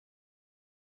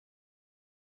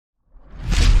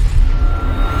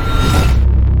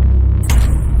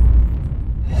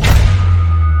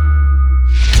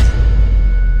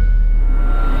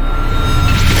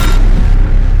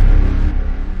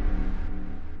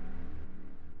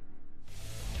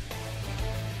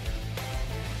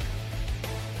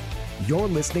You're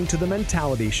listening to The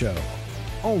Mentality Show,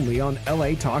 only on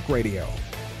LA Talk Radio.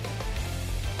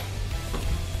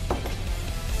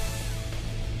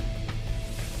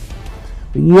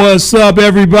 What's up,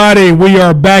 everybody? We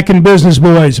are back in business,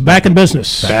 boys. Back in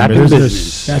business. Back in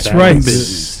business. That's Back right. in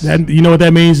business. You know what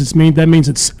that means? That means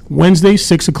it's Wednesday,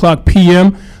 6 o'clock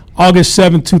p.m., August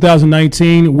 7th,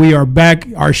 2019. We are back.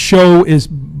 Our show is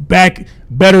back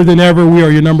better than ever. We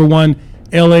are your number one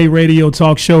LA radio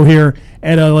talk show here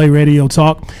at LA Radio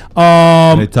Talk.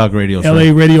 LA Talk Radio.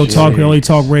 LA Radio Talk, LA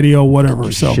Talk Radio,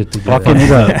 whatever. So Fucking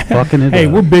it up. Fucking it hey,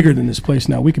 up. we're bigger than this place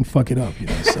now. We can fuck it up, you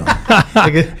know. So. You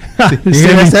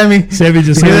hear that, Sammy? Sammy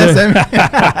just You hear said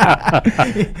that,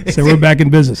 Sammy? So we're back in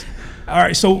business. All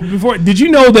right. So did you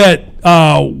know that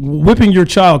whipping your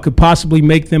child could possibly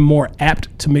make them more apt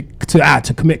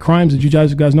to commit crimes? Did you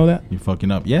guys know that? You're fucking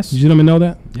up. Yes. Did you know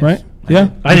that? Yes. Right?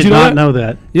 Yeah. I did not know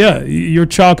that. Yeah, your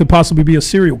child could possibly be a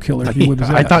serial killer if you whip his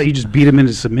ass. I thought you just beat him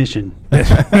into submission.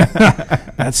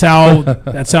 That's how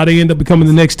they end up becoming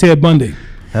the next Ted Bundy.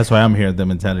 That's why I'm here at the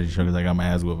Mentality Show, because I got my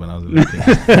ass whooped when I was a little kid.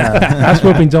 Ass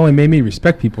whoopings only made me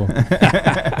respect people.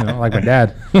 Like my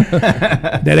dad.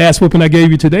 That ass whooping I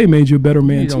gave you today made you a better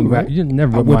man too. Right? You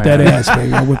never I whipped that ass. ass,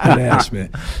 man. I whipped that ass, man.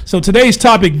 So today's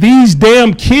topic: these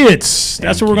damn kids.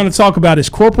 That's what we're going to talk about. Is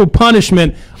corporal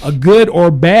punishment a good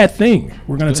or bad thing?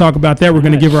 We're going to talk about that. We're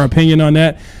going to give our opinion on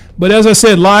that. But as I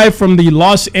said, live from the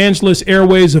Los Angeles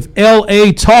airways of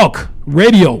LA Talk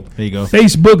Radio. There you go.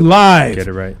 Facebook Live. Get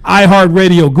it right.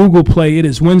 iHeartRadio, Google Play. It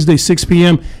is Wednesday, 6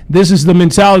 p.m. This is The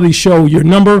Mentality Show. Your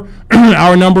number,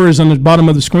 our number is on the bottom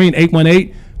of the screen,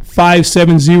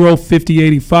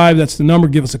 818-570-5085. That's the number.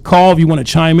 Give us a call if you want to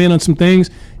chime in on some things.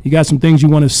 You got some things you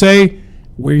want to say.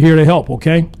 We're here to help,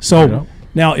 okay? So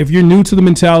now, if you're new to The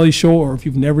Mentality Show or if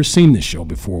you've never seen this show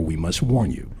before, we must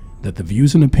warn you that the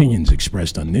views and opinions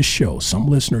expressed on this show, some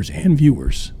listeners and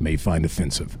viewers may find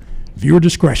offensive. Viewer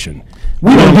discretion.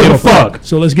 We don't give a fuck.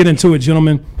 So let's get into it,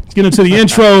 gentlemen. Let's get into the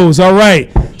intros. All right.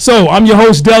 So I'm your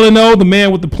host, Delano, the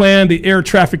man with the plan, the air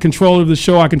traffic controller of the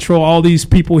show. I control all these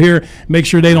people here, make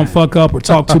sure they don't fuck up or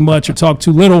talk too much or talk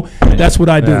too little. That's what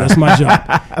I do. That's my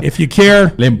job. If you care,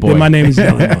 then my name is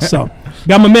Delano. So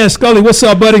got my man Scully. What's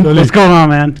up, buddy? What's going on,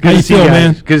 man? Good How to you see feel, you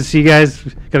guys. man? Good to see you guys.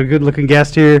 Got a good-looking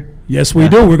guest here. Yes, we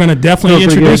do. We're going to definitely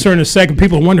Feels pretty introduce good. her in a second.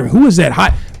 People are wondering, who is that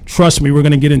hot? Trust me, we're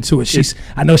going to get into it.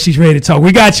 I know she's ready to talk.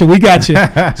 We got you.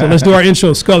 So let's do our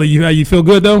intro. Scully, you feel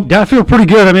good, though? Yeah, I feel pretty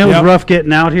good. I mean, it was rough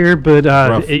getting out here, but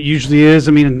it usually is.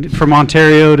 I mean, from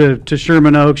Ontario to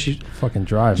Sherman Oaks. Fucking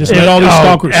drive. Just let all these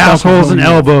stalkers assholes know and you.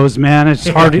 elbows, man. It's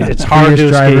hard. It's hard to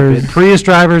drivers. escape it. Prius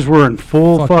drivers were in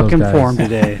full Fuck those fucking guys. form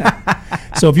today.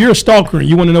 So if you're a stalker and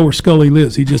you want to know where Scully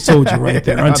lives, he just told you right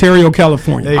there. Ontario,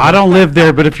 California. I don't live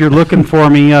there, but if you're looking for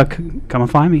me, come and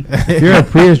find me. If you're a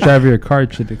Prius driver, your car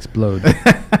should explode.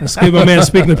 Let's give my man,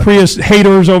 speaking of Prius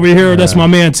haters over here, that's my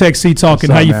man Tech C talking.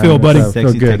 What's How up, you man? feel, buddy? What's up?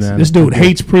 Feel good, man. This dude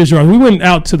hates Prius drivers. We went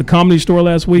out to the Comedy Store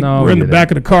last week. No, We're we in the didn't.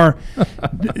 back of the car.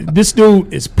 This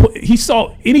dude he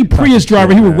saw any Prius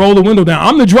driver, he would roll the window down.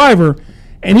 I'm the driver,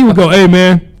 and he would go, "Hey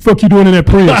man, fuck you doing in that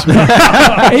Prius?" Man.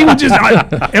 He would just,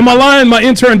 am I lying? My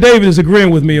intern David is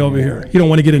agreeing with me over here. He don't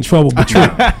want to get in trouble, but true.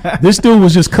 This dude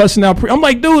was just cussing out. I'm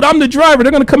like, dude, I'm the driver.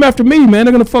 They're gonna come after me, man.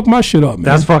 They're gonna fuck my shit up, man.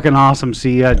 That's fucking awesome.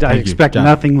 See, I expect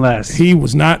nothing less. He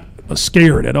was not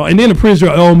scared at all. And then the Prius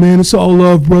driver, oh man, it's all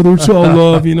love, brother. It's all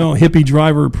love, hippie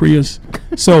driver Prius.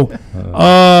 So,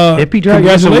 Hippie driver.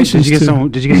 congratulations.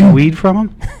 Did you get some weed from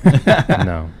him?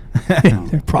 No. They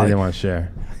They probably. didn't want to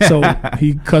share. So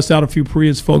he cussed out a few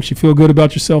Prius folks. You feel good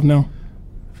about yourself now?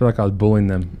 I feel like I was bullying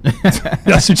them.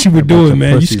 That's what you were doing, of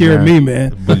man. You pussies, scared man.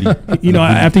 me, man.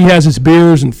 After he has his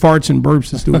beers and farts and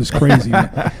burps, this dude is crazy, man.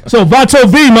 So Vato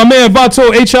V, my man, Vato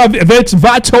HIV, it's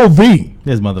Vato V.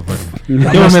 This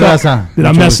motherfucker. Did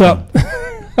I mess up?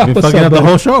 Been What's fucking up, up the buddy?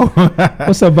 whole show.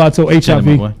 What's up, Vato Chilling,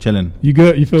 my HIV? boy. Chilling. You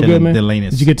good? You feel good, Chilling. man? Delanus.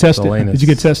 Did you get tested? Delanus. Did you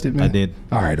get tested, man? I did.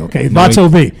 All right, okay. No Vato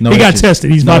V. H- no He got H's.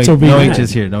 tested. He's no Vato V. No H's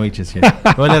here. No H's here.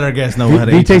 We'll let our guests know what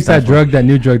He H takes that stands for. drug, that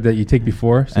new drug that you take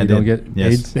before, so I you don't did. get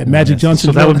Yes. AIDS. That Magic Yes.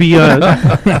 Johnson. So that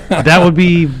would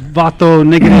be Vato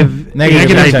negative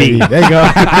Negative HIV. There you go.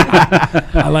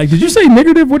 I like. Did you say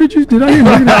negative? What did I hear?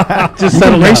 Negative? Just You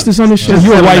settle can down. racist on this show. Just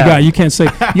You're a settle white down. guy. You can't say.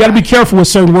 You got to be careful with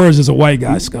certain words as a white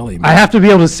guy, Scully. Man. I have to be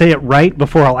able to say it right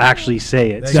before I'll actually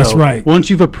say it. That's So right. Once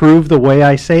you've approved the way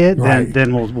I say it, Right.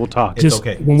 then we'll talk. Just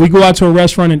okay. when we go out to a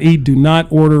restaurant and eat, do not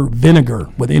order vinegar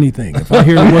with anything. If I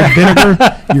hear the word vinegar,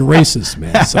 you're racist,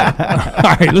 man. So,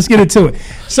 all right, let's get into it.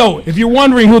 So, if you're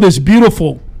wondering who this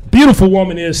beautiful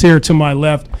woman is here to my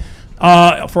left,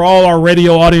 for all our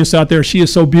radio audience out there, she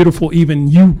is so beautiful, even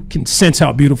you can sense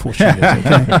how beautiful she is.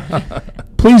 Okay?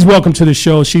 Please welcome to the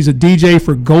show. She's a DJ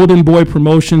for Golden Boy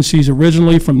Promotions. She's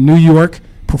originally from New York,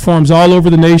 performs all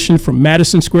over the nation from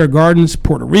Madison Square Gardens,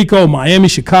 Puerto Rico, Miami,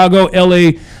 Chicago,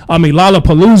 LA,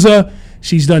 Lollapalooza.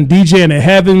 She's done DJ in the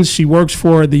Heavens. She works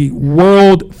for the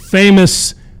world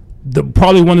famous,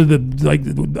 probably one of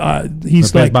the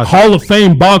he's like Hall of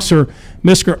Fame boxer,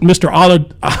 Mr. Oliver.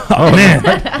 Oh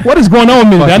man, what is going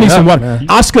on with me? I need some water.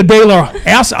 Oscar De La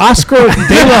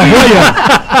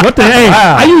Hoya. What the hey?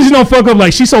 Wow. I usually don't fuck up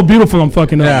like she's so beautiful. I'm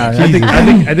fucking up.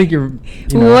 Yeah, I think you're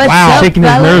shaking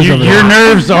his nerves over there. Your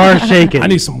nerves are shaking. I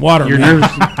need some water. Your man.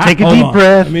 nerves. Take a deep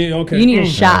breath. Okay. You need a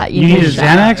shot. You need a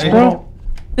Xanax, bro.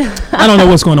 I don't know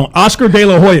what's going on. Oscar De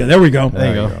La Hoya. There we go. There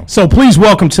you go. So please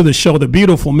welcome to the show the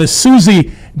beautiful Miss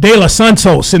Susie De La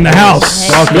Santos in the house.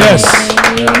 Hey. Yes.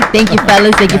 Thank you,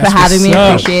 fellas. Thank you for having me.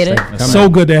 Appreciate it. So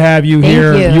good to have you Thank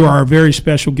here. you. You are a very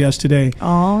special guest today.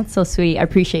 Oh, it's so sweet. I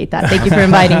appreciate that. Thank you for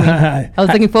inviting me. I was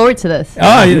looking forward to this.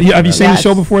 Have you seen the Yes.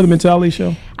 show before, the Mentality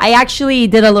Show? I actually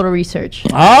did a little research.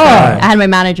 Ah. I had my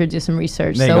manager do some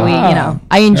research. There you So go. we,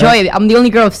 I enjoy it. I'm the only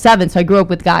girl of 7, so I grew up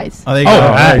with guys. Oh, there you Oh,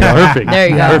 go. there you go. Perfect. There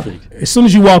you go. Perfect. As soon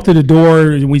as you walked through the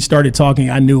door and we started talking,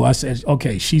 I said,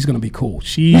 okay, she's going to be cool.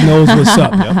 She knows what's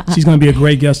up. She's going to be a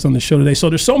great guest on the show today. So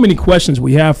there's so many questions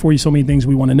we have for you, so many things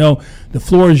we want to know. The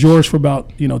floor is yours for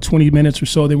about 20 minutes or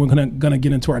so. Then we're going to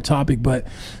get into our topic. But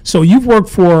so you've worked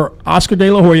for Oscar De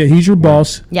La Hoya. He's your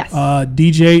boss. Yes.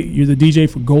 DJ. You're the DJ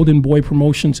for Golden Boy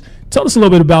Promotions. Tell us a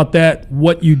little bit about that,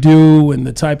 what you do, and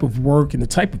the type of work and the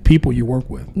type of people you work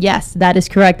with. Yes, that is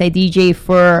correct. I DJ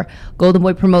for Golden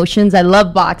Boy Promotions. I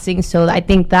love boxing, so I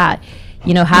think that,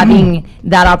 having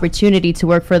that opportunity to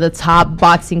work for the top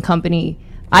boxing company,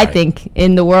 I think,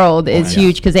 in the world is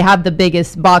huge because they have the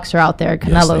biggest boxer out there,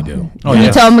 Canelo. Yes, they do. Can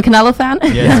you tell I'm a Canelo fan?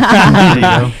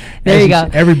 Yeah. There you go.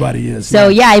 Everybody is.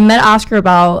 So I met Oscar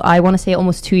about, I want to say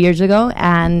almost 2 years ago,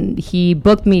 and he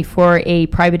booked me for a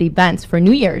private event for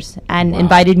New Year's and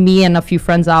invited me and a few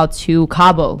friends out to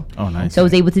Cabo. Oh, nice. So I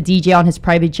was able to DJ on his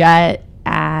private jet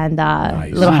and a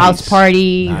little house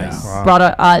party. Nice.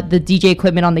 Brought the DJ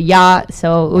equipment on the yacht,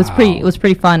 so it was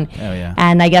pretty fun. Hell yeah.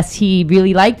 And I guess he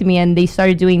really liked me, and they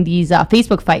started doing these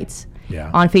Facebook fights.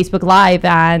 On Facebook Live,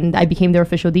 and I became their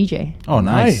official DJ. Oh,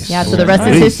 nice. Yeah, so the rest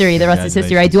is history. The rest is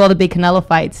history. I do all the big Canelo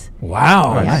fights.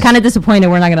 Wow. Yeah, I'm kind of disappointed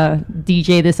we're not gonna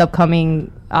DJ this upcoming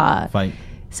Fight.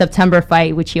 September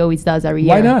fight, which he always does every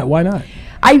year. Why not?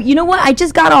 You know what? I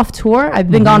just got off tour. I've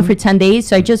been gone for 10 days,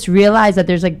 so I just realized that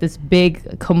there's like this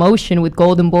big commotion with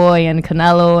Golden Boy and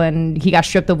Canelo, and he got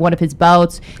stripped of one of his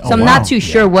belts. So I'm not too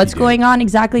sure what's going on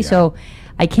exactly. So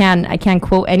I can't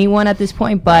quote anyone at this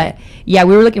point, but we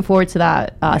were looking forward to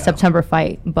that September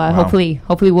fight. But hopefully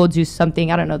we'll do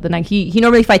something. I don't know. The night he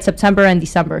normally fights September and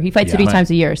December. He fights 3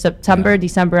 times a year: September,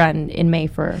 December, and in May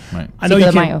for. I know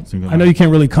you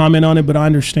can't really comment on it, but I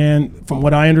understand. From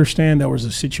what I understand, there was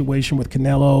a situation with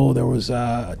Canelo. There was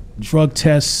drug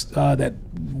tests that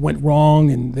went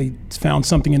wrong, and they found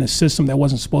something in his system that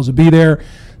wasn't supposed to be there.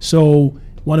 So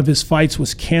one of his fights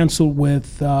was canceled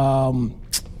with.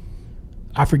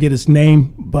 I forget his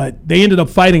name, but they ended up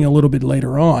fighting a little bit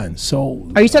later on.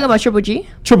 So, are you talking about Triple G?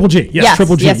 Triple G, yes,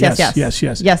 Triple G,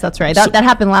 yes. Yes, that's right. That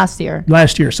happened last year.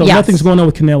 So nothing's going on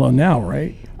with Canelo now,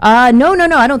 right? No,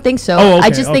 I don't think so. Oh, okay, I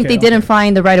just think they didn't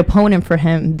find the right opponent for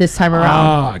him this time around.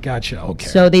 Ah, gotcha. Okay.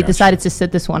 So they decided to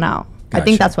sit this one out. I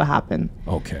think that's what happened.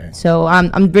 Okay. So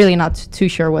I'm really not too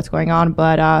sure what's going on,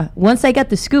 but once I get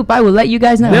the scoop, I will let you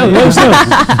guys know. Yeah, let us know.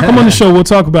 Come on the show. We'll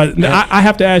talk about it. Now, I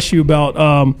have to ask you about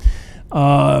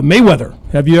Mayweather.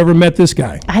 Have you ever met this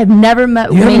guy? I have never met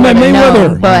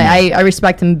Mayweather. No, but I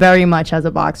respect him very much as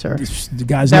a boxer. The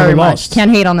guy's very never much. lost. Can't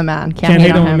hate on the man. Can't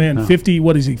hate on the him. man. 50,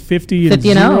 what is he, 50 and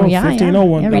 0? Yeah, 50 and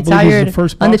 0. Yeah, I believe he retired, was the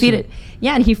first boxer. undefeated.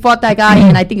 Yeah, and he fought that guy,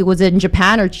 and I think it was in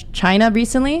Japan or China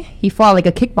recently. He fought like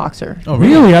a kickboxer. Oh,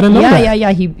 really? I didn't know that.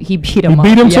 Yeah. He beat him up.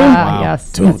 Beat him too? Yeah, Wow.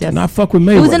 yes. Dude, yes. not fuck with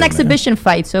Mayweather. It was an exhibition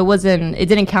fight, so it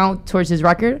didn't count towards his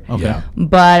record. Okay. Yeah.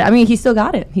 But I mean, he still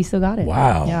got it.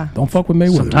 Wow. Yeah. Don't fuck with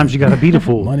Mayweather. Sometimes you gotta beat a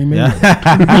fool. Money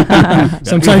Mayweather.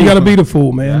 Sometimes you gotta beat a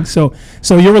fool, man. So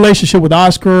your relationship with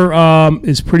Oscar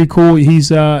is pretty cool.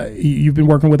 You've been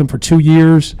working with him for 2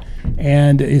 years,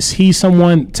 and is he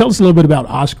someone? Tell us a little bit about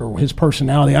Oscar, his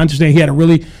personality. I understand he had a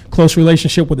really close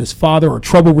relationship with his father, or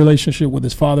troubled relationship with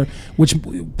his father, which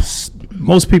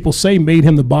most people say made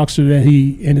him the boxer that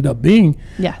he ended up being.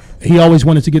 Yes. He always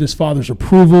wanted to get his father's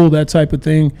approval, that type of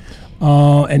thing.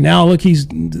 And now look, he's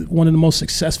one of the most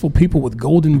successful people with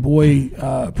Golden Boy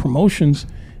Promotions.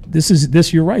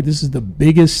 You're right. This is the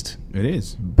biggest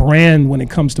brand when it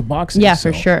comes to boxing. Yeah,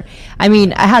 for sure. I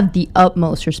mean, I have the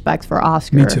utmost respect for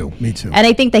Oscar. Me too. And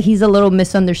I think that he's a little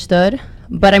misunderstood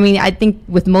But I mean, I think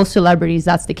with most celebrities,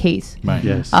 that's the case. Right.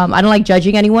 Yes. I don't like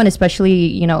judging anyone, especially,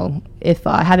 you know, if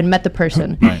I haven't met the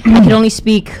person. Right. I can only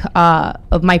speak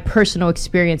of my personal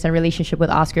experience and relationship with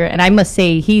Oscar. And I must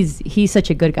say, he's such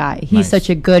a good guy. He's Nice. such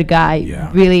a good guy. Yeah.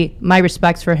 Really, my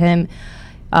respects for him.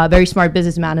 Very smart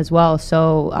businessman as well.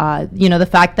 So, you know, the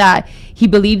fact that he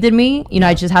believed in me, you know,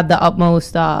 I just have the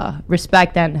utmost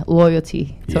respect and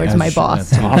loyalty towards my boss.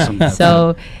 That's Awesome.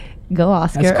 So, go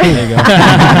Oscar.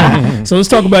 So let's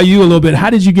talk about you a little bit. How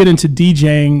did you get into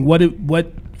DJing?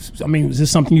 I mean, was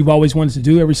this something you've always wanted to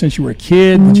do ever since you were a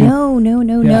kid? Did you- No.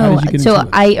 Yeah, how did you get So into it?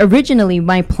 I originally,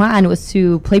 my plan was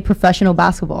to play professional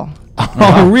basketball.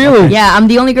 Oh, really? Yeah, I'm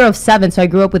the only girl of 7, so I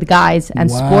grew up with guys, and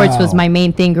sports was Wow. my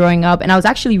main thing growing up. And I was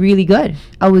actually really good.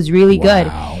 I was really good.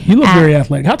 Wow. You look And very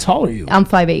athletic. How tall are you? I'm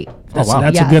 5'8". That's, wow.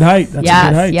 that's Yes. a good height. That's yes, a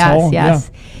good height. Yes, Tall.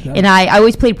 yes. Yeah. And I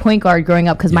always played point guard growing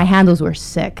up because my handles were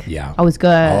sick. Yeah. I was good.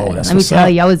 Oh, that's Let me what's tell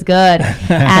up. you, I was good.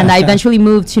 And I eventually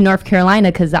moved to North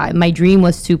Carolina because my dream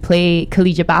was to play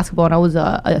collegiate basketball, and I was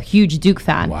a huge Duke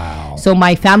fan. Wow. So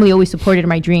my family always supported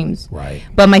my dreams. Right.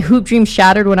 But my hoop dream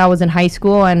shattered when I was in high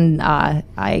school, and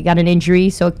I got an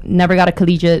injury, so never got a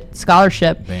collegiate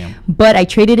scholarship. Damn. But I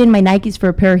traded in my Nikes for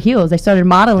a pair of heels. I started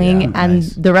modeling, Yeah, and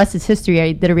nice. the rest is history.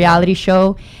 I did a reality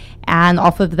show, and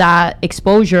off of that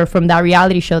exposure from that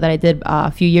reality show that I did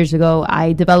a few years ago,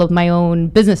 I developed my own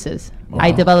businesses.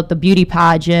 I developed a beauty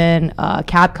pageant, a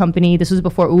cab company. This was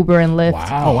before Uber and Lyft.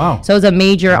 Wow. Oh, wow. So I was a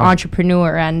major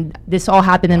entrepreneur, and this all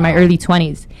happened in my early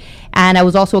 20s. And I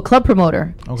was also a club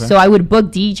promoter. Okay. So I would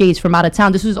book DJs from out of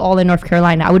town. This was all in North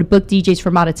Carolina. I would book DJs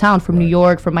from out of town, from New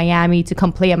York, from Miami, to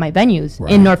come play at my venues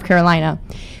in North Carolina.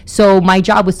 So my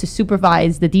job was to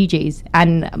supervise the DJs.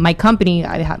 And my company,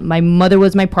 my mother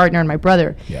was my partner and my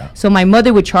brother. Yeah. So my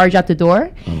mother would charge at the door,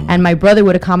 and my brother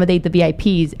would accommodate the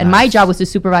VIPs. And my job was to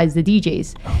supervise the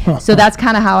DJs. So that's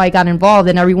kind of how I got involved.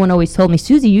 And everyone always told me,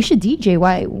 Susie, you should DJ.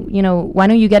 Why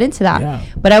don't you get into that? Yeah.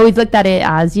 But I always looked at it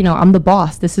as, I'm the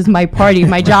boss. This is my party.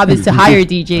 My job is to hire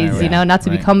DJs, Right, not to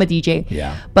right. become a DJ.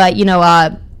 Yeah. But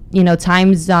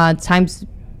times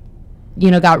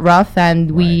got rough,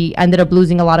 and we ended up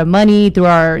losing a lot of money through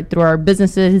our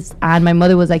businesses. And my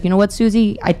mother was like, you know what,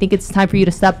 Susie, I think it's time for you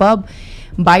to step up,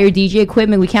 buy your DJ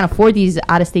equipment. We can't afford these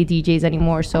out-of-state DJs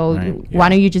anymore, so Right, why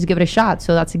don't you just give it a shot?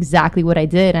 So that's exactly what I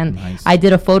did. And Nice. I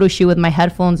did a photo shoot with my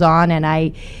headphones on, and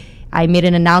I made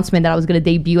an announcement that I was going to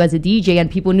debut as a DJ,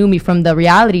 and people knew me from the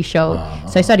reality show.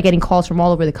 So I started getting calls from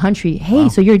all over the country. Hey,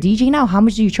 so you're a DJ now? How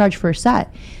much do you charge for a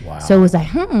set? Wow. So it was like,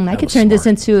 I could was turn this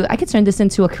smart.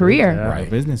 into a career. Right.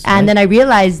 Business. And then I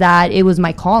realized that it was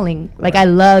my calling. Like, I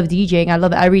love DJing. I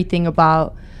love everything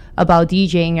about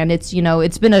DJing, and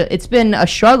it's been a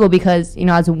struggle because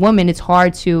as a woman, it's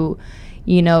hard to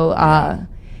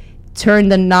turn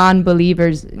the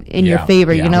non-believers in your Yeah,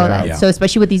 favor, yeah, yeah. So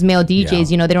especially with these male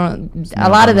DJs, Yeah. they don't, a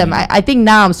lot of them, I think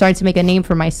now I'm starting to make a name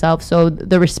for myself, so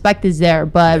the respect is there,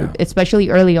 but Yeah. especially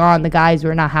early on, the guys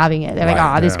were not having it. They're Right,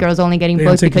 like, this yeah. girl's only getting They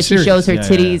don't booked take you because she shows her serious.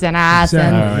 Yeah, titties and ass,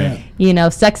 Exactly. and Yeah.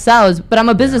 sex sells. But I'm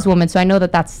a businesswoman, so I know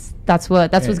that's what's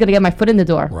gonna get my foot in the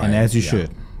door. Right. And as you Yeah. should.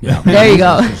 Yeah. There you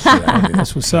go.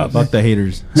 That's what's up. Fuck the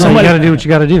haters. So you got to do what you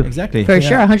got to do. Exactly. For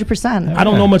sure, 100%. I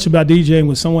don't know much about DJing.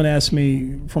 When someone asked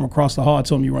me from across the hall, I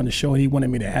told him you run the show. He wanted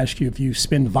me to ask you if you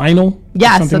spin vinyl. or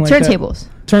Yeah, so something like that. turntables.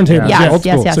 Turntables. Yes, Yeah, yes, old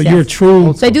school. yes, So yes. you're a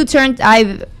true. So I do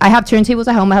I have turntables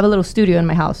at home. I have a little studio in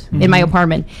my house, in my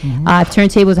apartment. I have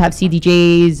turntables. I have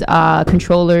CDJs,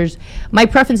 controllers. My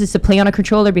preference is to play on a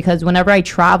controller because whenever I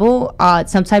travel,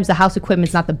 sometimes the house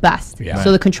equipment's not the best. Yeah.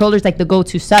 So the controller's like the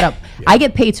go-to setup. I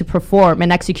get paid to perform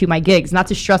and execute my gigs, not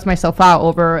to stress myself out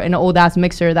over an old ass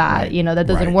mixer that that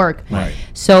doesn't Right. work. Right.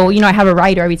 So I have a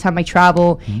writer every time I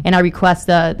travel, and I request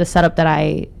the setup that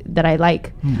I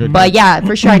like. But yeah,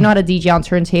 for sure, I know how to DJ on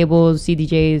turntables,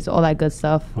 CDJs, all that good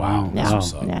stuff. Wow. Yeah. That's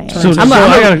what's up. Yeah, yeah. So- I'm, so a- I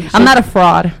I'm, gotta- a- I'm not a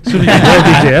fraud. Real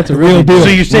DJ. That's a real deal. So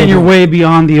you're saying you're way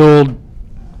beyond the old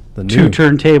The two new.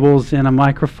 turntables and a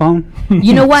microphone?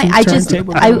 You know what? I just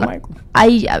Turntables on the mic.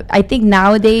 I think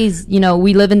nowadays,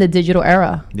 we live in the digital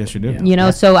era. Yes, you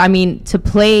do. So I mean, to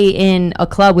play in a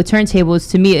club with turntables,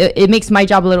 to me, it makes my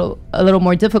job a little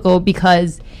more difficult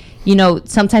because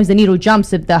sometimes the needle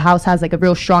jumps if the house has like a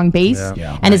real strong bass. Yeah.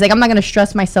 Yeah. And it's like, I'm not going to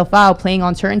stress myself out playing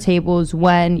on turntables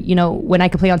when I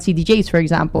can play on CDJs, for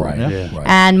example. Right. Yeah. Right.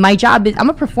 And my job is, I'm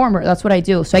a performer. That's what I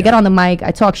do. So I get on the mic, I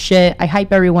talk shit, I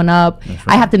hype everyone up.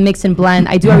 I have to mix and blend.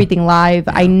 I do everything live.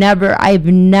 I've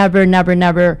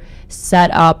never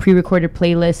set a pre-recorded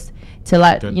playlist to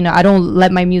let, Good. I don't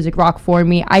let my music rock for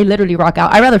me. I literally rock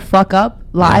out. I'd rather fuck up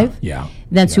live Yeah.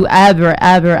 than to ever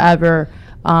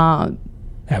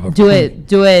Have a do it,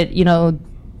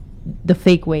 the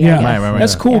fake way. Yeah, I guess. Right.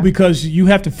 That's cool Yeah. because you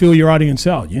have to feel your audience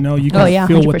out. You know, you can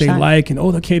feel what they 100%. like, and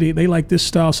okay, they like this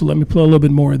style, so let me play a little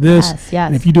bit more of this. Yes.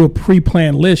 And if you do a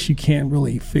pre-planned list, you can't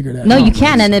really figure that out. No, you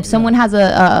can. And if someone has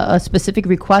a specific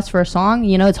request for a song,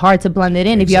 you know, it's hard to blend it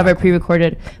in if you have a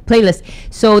pre-recorded playlist.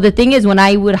 So the thing is, when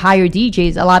I would hire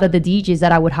DJs, a lot of the DJs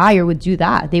that I would hire would do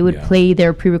that. They would play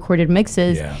their pre-recorded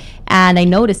mixes. Yeah. And I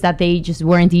noticed that they just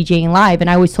weren't DJing live. And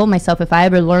I always told myself, if I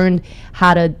ever learned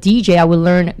how to DJ, I would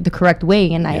learn the correct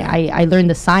way. And I learned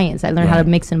the science. I learned how to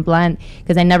mix and blend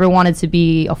because I never wanted to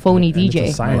be a phony DJ.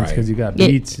 It's a science because you got It-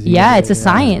 beats. it's a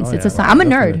science. Oh, it's yeah. a I'm a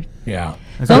nerd. Yeah.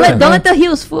 Don't let the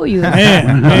heels fool you.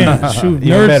 Man, shoot,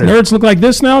 Even better. nerds look like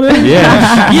this nowadays.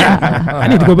 Yeah. I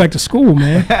need to go back to school,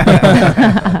 man.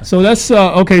 So that's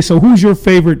okay. So who's your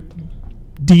favorite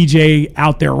DJ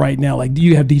out there right now? Like, do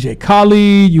you have DJ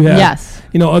Khaled? You have, Yes.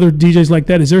 you know, other DJs like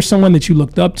that. Is there someone that you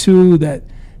looked up to that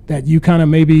you kind of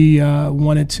maybe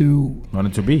wanted to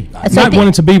Wanted to be. So I not think-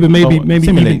 wanted to be, but maybe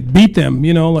simulate. even beat them?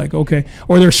 You know, like okay,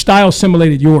 or their style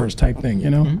simulated yours type thing. You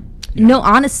know. No,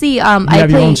 honestly, I have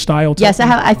play, your own style type Yes, I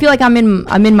thing? have. I feel like I'm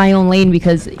in my own lane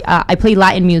because I play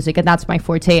Latin music and that's my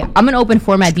forte. I'm an open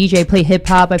format DJ. I play hip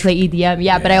hop. I play EDM.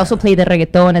 Yeah, but I also play the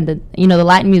reggaeton and the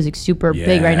Latin music's super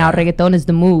big right now. Reggaeton is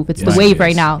the move. It's the wave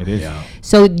right now. It is.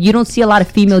 So you don't see a lot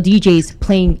of female DJs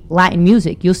playing Latin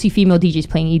music. You'll see female DJs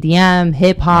playing EDM,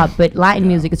 hip hop, but Latin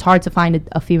music, it's hard to find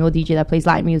a female DJ that plays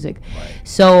Latin music.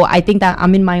 So I think that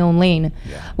I'm in my own lane.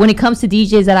 When it comes to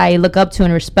DJs that I look up to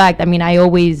and respect, I mean, I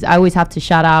always have to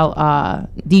shout out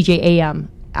DJ AM.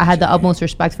 I had the utmost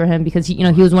respect for him because he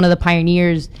was one of the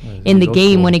pioneers in the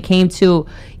game when it came to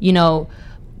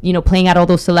playing at all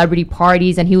those celebrity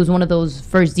parties, and he was one of those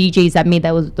first DJs that made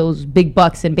those big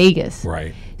bucks in Vegas.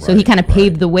 Right. So he kind of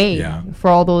paved the way Yeah. for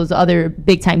all those other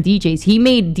big time DJs. He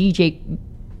made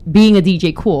being a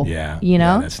DJ cool. Yeah. You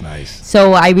know? Yeah, that's nice.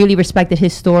 So I really respected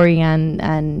his story and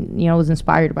was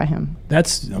inspired by him.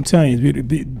 I'm telling you,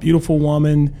 beautiful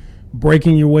woman,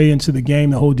 breaking your way into the game,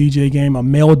 the whole DJ game, a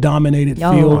male-dominated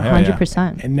field.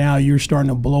 100%. And now you're starting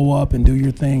to blow up and do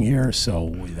your thing here.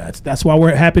 So that's why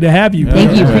we're happy to have you.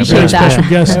 Thank you. Appreciate that. Special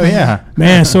guest. Oh, yeah.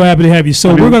 Man, so happy to have you.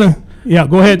 So we're going to,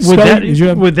 go ahead.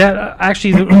 With that,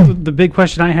 actually, the big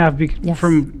question I have Yes.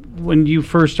 from when you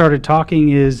first started talking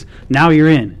is now you're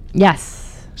in.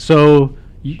 Yes. So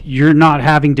you're not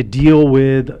having to deal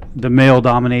with the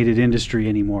male-dominated industry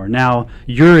anymore. Now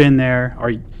you're in there,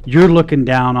 or you're looking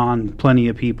down on plenty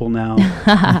of people now.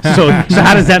 so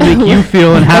how does that make you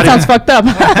feel? And how That sounds fucked up.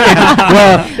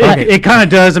 well, it kind of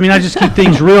does. I mean, I just keep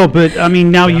things real, but I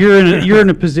mean, now you're in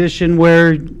a position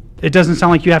where it doesn't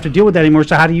sound like you have to deal with that anymore.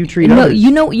 So how do you treat No, others? you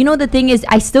know the thing is,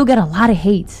 I still get a lot of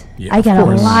hate. Yeah, I get of a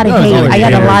course. lot of There's hate. always I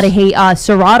got a haters. lot of hate.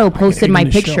 Serato posted hate my on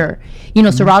the show. picture.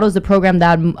 Serato is the program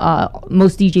that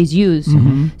most DJs use.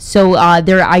 So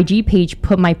their IG page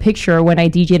put my picture when I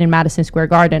DJ'd in Madison Square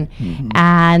Garden,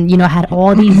 and had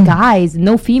all these guys,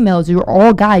 no females, they were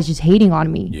all guys just hating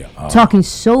on me, talking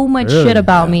so much shit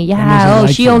about me. Yeah,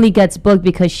 like she you. only gets booked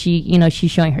because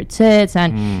she's showing her tits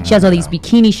and she has all these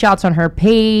bikini shots on her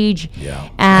page. Yeah.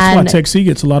 And That's why Tech C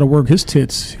gets a lot of work. His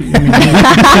tits. I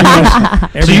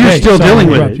mean, So you're still dealing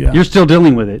with it. Yeah. You're still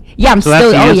dealing with it. yeah, I'm So that's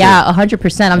still. the Oh answer. yeah,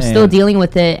 100%. I'm still dealing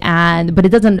with it, but it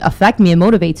doesn't affect me. It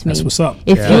motivates me. That's what's up.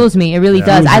 It fuels me. It really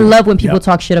does. I love when people Yep.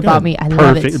 talk shit about me. I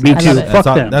love Perfect. it. Me I too. love it. Fuck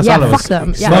them. That's Yeah, all of fuck us.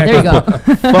 them. Yeah, there you go.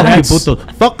 Fuck you, puto.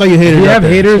 Fuck all you haters. If you out have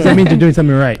there. haters, that means you're doing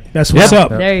something right. That's what's up.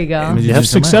 There you go. You You have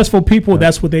successful people.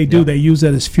 That's what they do. They use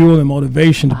that as fuel and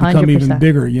motivation to become even 100%.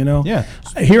 bigger. Yeah.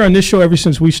 Here on this show, ever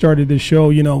since we started this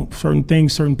show, certain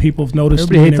things, certain people have noticed.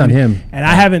 Everybody me and hates on everything. him. And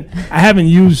I haven't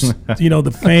used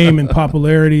the fame and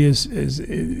popularity as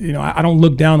I don't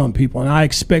look down on people, and I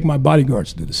expect my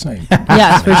bodyguards to do the same.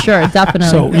 Yes, for sure, definitely.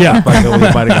 So yeah, Fuck all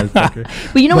your bodyguards, fucker.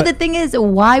 But what the thing is,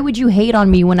 why would you hate on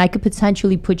me when I could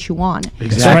potentially put you on?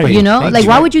 Exactly. Like,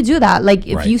 why would you do that? Like,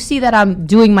 if you see that I'm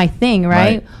doing my thing,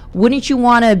 right? Wouldn't you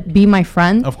want to be my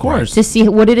friend? Of course. To see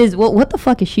what it is. What the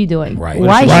fuck is she doing? Right.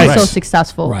 Why is she Right. so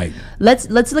successful? Right. Let's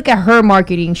look at her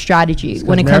marketing strategy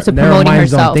when it comes to narrow promoting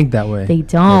minds herself. don't think that way. They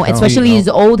don't. Especially these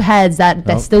old heads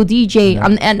that still DJ.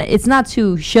 Nope. And it's not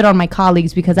to shit on my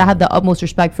colleagues because I have the utmost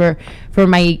respect for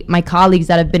my colleagues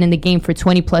that have been in the game for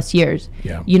 20 plus years.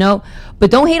 Yeah.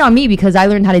 But don't hate on me because I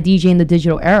learned how to DJ in the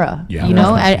digital era. Yeah.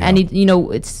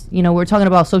 It's we're talking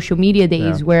about social media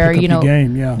days where Pick up your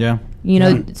game. Yeah. Yeah. You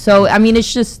know, so I mean,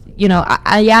 it's just, you know,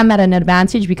 I am at an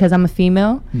advantage because I'm a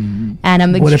female, and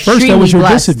I'm extremely Well, at first that was your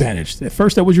blessed. disadvantage. At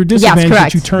first that was your disadvantage that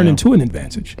correct. you turned into an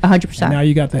advantage. 100%. And now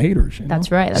you got the haters. You know?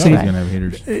 That's right. That's See, right. Gonna have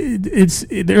haters.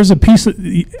 There's a piece of,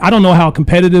 I don't know how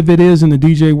competitive it is in the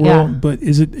DJ world, Yeah. but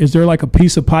is there like a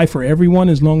piece of pie for everyone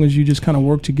as long as you just kind of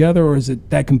work together, or is it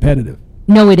that competitive?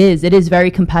 No, it is. It is very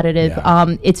competitive.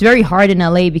 Yeah. It's very hard in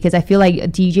LA because I feel like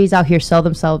DJs out here sell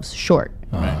themselves short.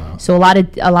 So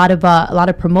a lot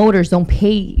of promoters don't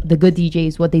pay the good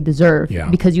DJs what they deserve, Yeah.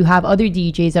 because you have other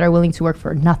DJs that are willing to work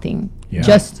for nothing, Yeah.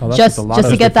 just Oh, that's just with a lot just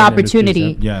of to get the different industries,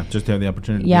 opportunity. Yeah, just to have the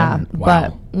opportunity. Yeah,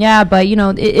 Wow. but you know,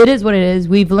 it is what it is.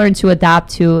 We've learned to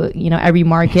adapt to, you know, every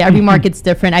market. Every market's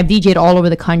different. I've DJed all over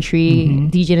the country,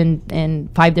 DJed in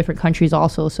 5 different countries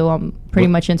also. So I'm pretty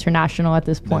much international at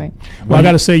this point. Well, I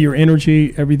got to say, your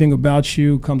energy, everything about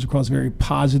you comes across very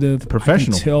positive.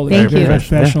 Professional. I can tell Thank very you.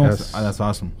 professional. That's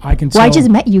awesome. I can tell. Well, I just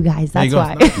met you guys. There That's you go.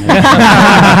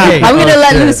 why. Hey, I'm gonna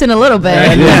let loose in a little bit.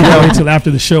 Wait until after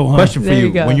the show, huh? Question for There you: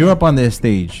 you go. when you're up on this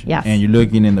stage Yes. and you're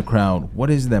looking in the crowd, what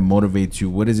is it that motivates you?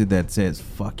 What is it that says,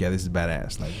 "Fuck yeah, this is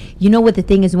badass"? Like, You know what the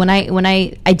thing is,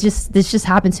 this just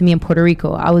happened to me in Puerto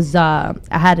Rico.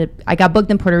 I got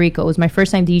booked in Puerto Rico. It was my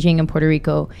first time DJing in Puerto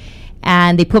Rico,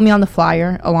 and they put me on the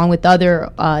flyer along with other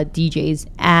DJs.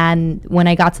 And when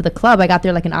I got to the club, I got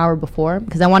there like an hour before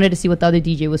because I wanted to see what the other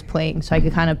DJ was playing so I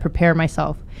could kind of prepare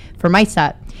myself for my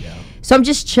set. So I'm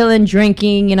just chilling,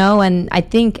 drinking, you know, and I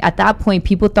think at that point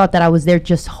people thought that I was there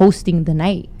just hosting the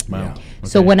night. wow.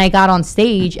 So when I got on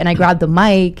stage and I grabbed the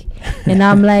mic and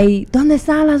I'm like, ¿Dónde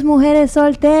están las mujeres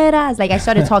solteras? Like I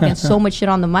started talking so much shit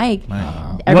on the mic.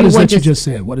 What is that you just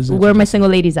said? What is it? Where my single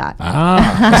ladies at?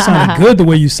 That sounded good the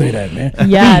way you say that, man.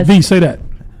 Yes. V, say that.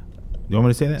 You want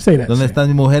me to say that? Say that, ¿Dónde say están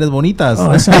mis mujeres bonitas? Oh,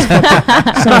 that sounds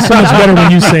so much better when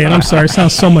you say it. I'm sorry. It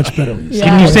sounds so much better. When you say it.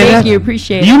 Yeah, you say thank that? you,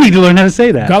 appreciate You it. need to learn how to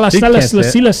say that.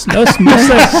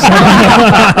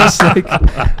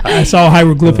 That's all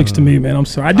hieroglyphics to me, man. I'm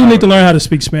sorry. I do need to learn how to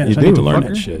speak Spanish. You I need do, to learn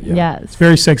that fucker. shit. Yeah. Yes. It's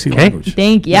very sexy language.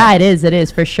 Thank you. Yeah, it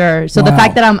is for sure. So the Wow.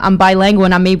 fact that I'm bilingual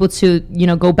and I'm able to, you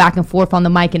know, go back and forth on the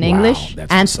mic in English that's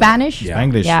and what's up. Spanish. Yeah.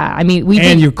 English. Yeah, I mean, we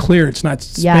And did. you're clear. It's not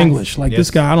Spanglish. Like this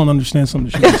Yes. guy, I don't understand some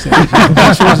of the shit he says.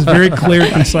 Yours is very clear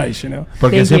and concise, you know.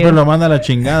 Porque Thank siempre you. lo manda a la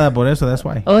chingada, por eso, that's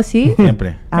why. Oh, sí?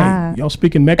 Siempre. Ah. Hey, y'all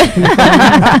speaking Mexican?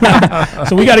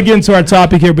 So we got to get into our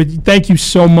topic here, but thank you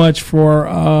so much for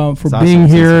being awesome.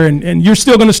 here, and you're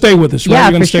still going to stay with us, right? Yeah,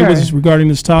 You're going to for stay with sure. us regarding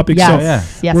this topic. Yes. So yeah.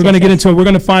 Yes, we're going to yes, get yes. into it. We're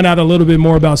going to find out a little bit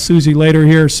more about Susie later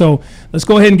here. So let's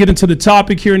go ahead and get into the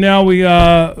topic here now. We,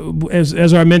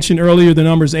 as I mentioned earlier, the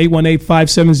number is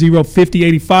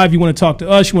 818-570-5085. You want to talk to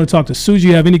us? You want to talk to Susie?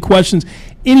 You have any questions?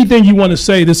 Anything you want to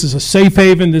say? This is a safe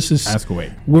haven. This is Ask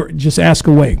away. We're just ask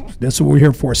away. That's what we're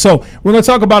here for. So we're going to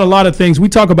talk about a lot of things. We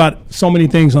talk about so many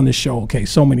things on this show. Okay,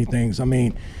 so many things. I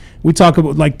mean, we talk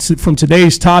about from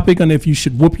today's topic on if you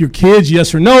should whoop your kids,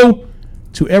 yes or no,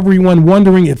 to everyone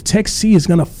wondering if Tech C is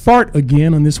going to fart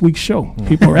again on this week's show.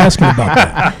 People are asking about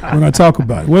that. We're going to talk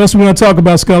about it. What else are we going to talk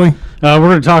about, Scully? We're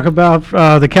going to talk about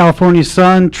the California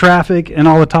sun, traffic, and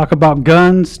all the talk about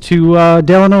guns to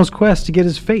Delano's quest to get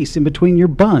his face in between your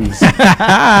buns.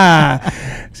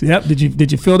 Yep.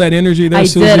 Did you feel that energy there, I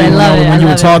Susie? did. I love it. When I you were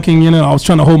love it. talking, I was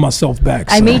trying to hold myself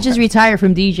back. I so. may just retire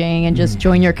from DJing and just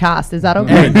join your cast. Is that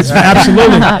okay?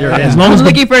 Absolutely. As long I'm as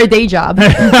looking for a day job.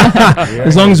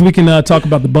 As long as we can talk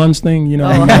about the buns thing, you know.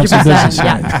 Oh, that's the 100%, business.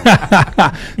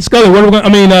 yeah. Scully, what are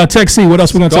we going? Tech C, what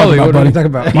else are we going to talk Scully, about, what are we buddy?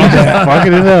 talking about? My bad.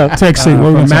 Fucking it up. Tech C, what are we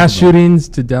From going to mass talk about? shootings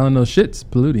to Delano shits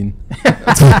polluting.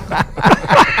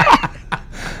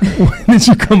 Did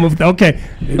you come up with okay.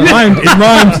 It rhymed.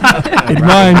 It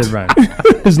rhymed.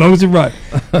 As long as it rhymed.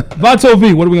 Vato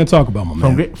V, what are we going to talk about, my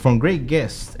man? From great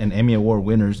guests and Emmy Award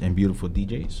winners and beautiful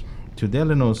DJs to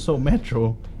Delano's So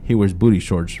Metro, he wears booty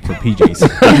shorts for PJs.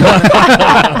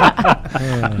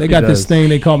 They got this thing,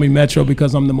 they call me Metro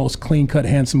because I'm the most clean-cut,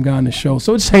 handsome guy in the show.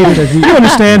 So it's haters. You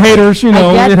understand, haters,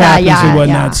 get it that, happens yeah, and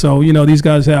whatnot. yeah. So, these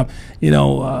guys have,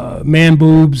 man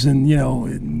boobs and,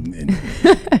 and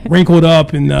wrinkled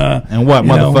up and And what,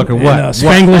 motherfucker, what? and,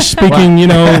 Spanglish speaking,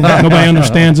 nobody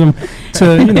understands them,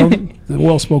 to, the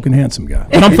well-spoken, handsome guy.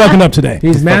 But I'm fucking up today.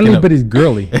 He's manly, up. but he's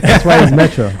girly. That's why he's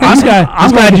Metro. I'm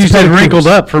gets glad you said pedicures. wrinkled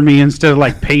up for me instead of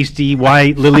like pasty,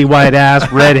 white, lily white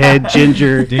ass, redhead,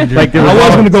 ginger. Like there I was all-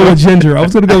 going to go with ginger.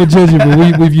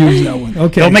 But we've used that one.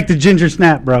 Okay. Don't make the ginger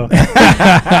snap, bro.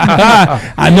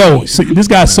 I know. So, this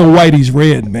guy's so white, he's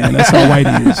red, man. That's how white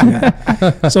he is,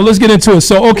 man. So let's get into it.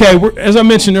 So, okay, as I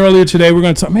mentioned earlier today, we're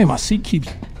going to talk. Man, my seat keeps.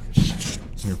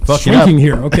 Fucking shrinking up.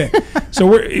 here. Okay, so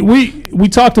we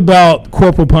talked about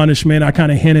corporal punishment. I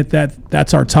kind of hinted that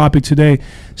that's our topic today.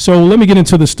 So let me get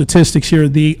into the statistics here.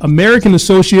 The American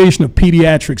Association of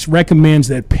Pediatrics recommends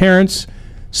that parents,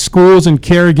 schools, and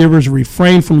caregivers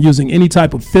refrain from using any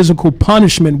type of physical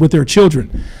punishment with their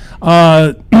children.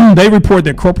 They report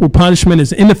that corporal punishment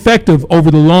is ineffective over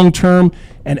the long term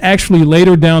and actually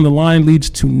later down the line leads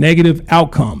to negative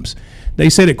outcomes. They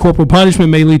say that corporal punishment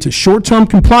may lead to short-term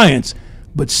compliance,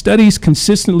 but studies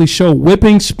consistently show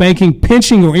whipping, spanking,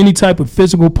 pinching, or any type of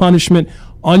physical punishment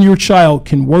on your child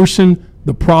can worsen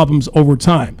the problems over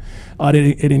time.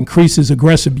 It increases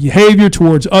aggressive behavior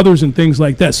towards others and things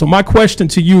like that. So my question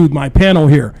to you, my panel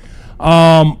here,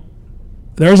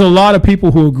 there's a lot of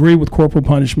people who agree with corporal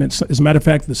punishment. As a matter of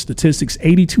fact, the statistics,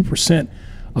 82%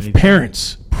 of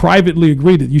parents privately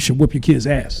agree that you should whip your kid's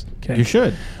ass. Okay? You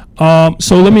should.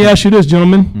 So let me ask you this,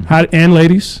 gentlemen and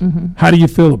ladies. How do you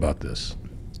feel about this?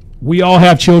 We all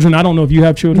have children. I don't know if you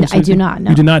have children. No, I do Susie? not, no.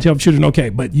 You do not have children. Okay,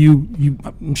 but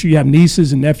I'm sure you have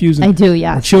nieces and nephews. And I do,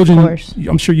 yes, or children. of course.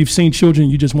 I'm sure you've seen children.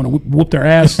 You just want to whoop their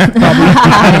ass probably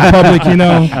in public. You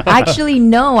know. Actually,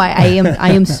 no. I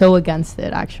am so against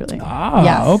it. Actually.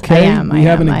 Yes, okay. I am. We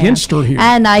have an againster here.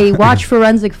 And I watch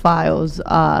Forensic Files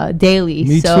daily.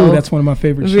 Me so too. That's one of my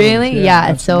favorite shows. Really?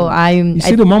 Yeah. So You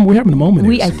see the moment? We're having a moment.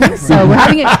 I think so. We're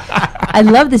having I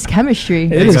love this chemistry.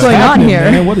 What's is going on happening, here?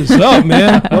 Man. What is up,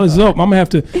 man? What is up? I'm gonna have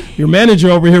to. Your manager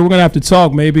over here. We're gonna have to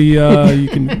talk. Maybe you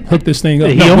can hook this thing up.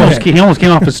 He No, almost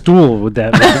came off a stool with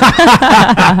that.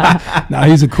 Nah,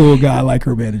 he's a cool guy. I like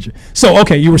her manager. So,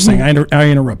 okay, you were saying I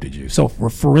interrupted you. So, for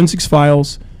Forensics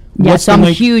Files, Yeah, what's so the I'm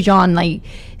link? huge on like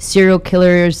serial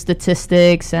killer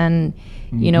statistics and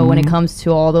you know when it comes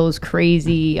to all those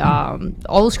crazy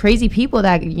people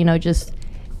that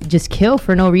just kill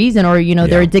for no reason or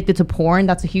they're addicted to porn.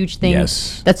 That's a huge thing.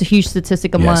 Yes. That's a huge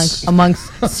statistic Yes.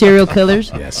 amongst serial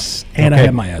killers. Yes, and I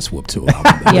had my ass whooped too.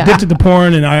 Yeah. Addicted to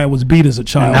porn, and I was beat as a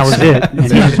child. That was it. And he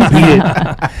just beat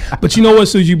it. But you know what,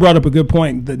 Susie, you brought up a good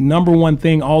point. The number one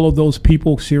thing all of those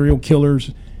people, serial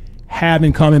killers, have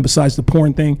in common besides the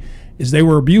porn thing is they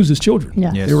were abused as children.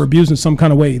 Yeah. Yes. They were abused in some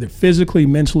kind of way, either physically,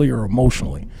 mentally, or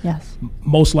emotionally. Yes.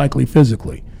 Most likely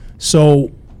physically.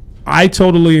 So I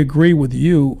totally agree with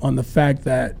you on the fact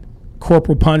that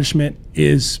corporal punishment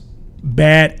is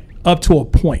bad up to a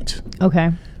point.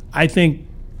 Okay. I think,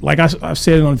 like I've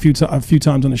said it on a few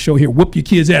times on the show here, whoop your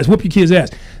kid's ass, whoop your kid's ass.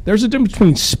 There's a difference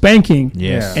between spanking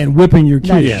Yes. and whipping your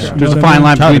kid. That's true. There's a what I fine mean?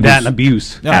 line between Child that and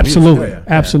abuse. abuse. Yeah, Absolutely, abuse.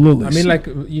 absolutely. I mean, like,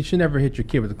 you should never hit your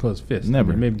kid with a closed fist.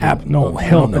 Never. Maybe No,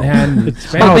 hell open no. hand,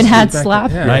 spank, Open hand spank it.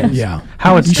 slap. Yeah. Right? Yeah.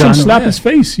 How it's You shouldn't done. slap his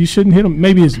face. You shouldn't hit him.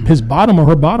 Maybe his bottom or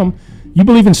her bottom. You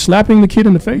believe in slapping the kid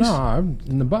in the face? No, I'm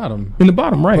in the bottom. In the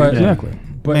bottom, right? But- Exactly.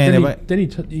 But Man,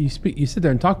 you sit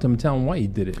there and talk to him and tell him why you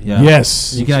did it. Yeah.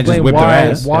 Yes. You cannot just Explain whip why,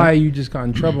 their ass. why you just got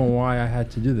in trouble and why I had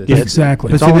to do this. Yeah,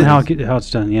 exactly. It's But all see, in this- how it's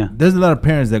done. Yeah. There's a lot of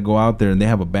parents that go out there and they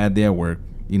have a bad day at work.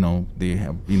 They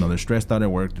have, they're stressed out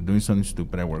at work. They're doing something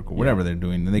stupid at work or whatever they're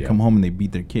doing, and they come home and they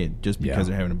beat their kid just because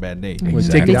they're having a bad day.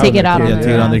 Exactly. They take it out on Yeah, their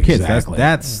take it on their kids. Exactly.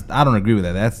 That's I don't agree with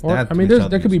that. That's Or, that's I mean,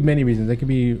 child there could be abuse. many reasons. There could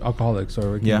be alcoholics,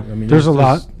 or it could- Yeah. I mean, There's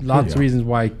lots Yeah. of reasons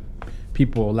why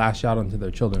people lash out onto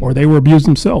their children. Or they were abused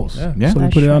themselves. Yeah. Yeah. So they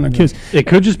That's put it true. on their kids. It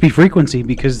could just be frequency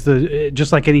because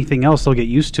just like anything else, they'll get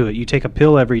used to it. You take a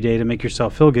pill every day to make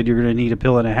yourself feel good. You're going to need a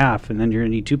pill and a half, and then you're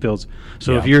going to need 2 pills.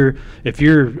 So if you're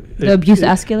The abuse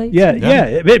escalates. yeah,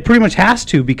 it pretty much has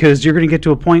to because you're going to get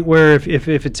to a point where if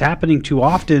it's happening too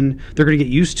often, they're going to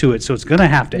get used to it. So it's going to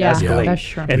have to Yeah, escalate. that's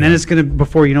true. And then it's going to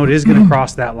before you know it is going to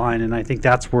cross that line. And I think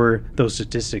that's where those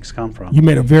statistics come from. You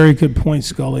made a very good point,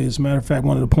 Scully. As a matter of fact,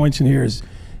 one of the points in here is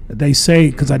they say,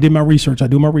 because I do my research.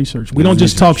 We don't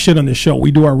just talk shit on this show.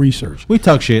 We do our research. We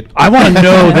talk shit. I want to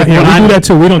know that when Yeah, we do I that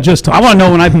too. We don't just talk. I want to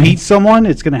know when I beat someone,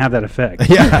 it's going to have that effect.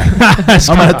 Yeah,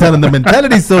 I'm gonna tell them the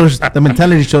mentality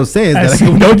show says that.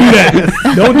 Don't do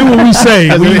that. Don't do what we say.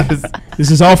 This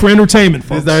is all for entertainment,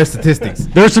 folks. These are our statistics.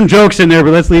 There's some jokes in there,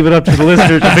 but let's leave it up to the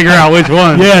listeners to figure out which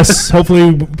one. Yes,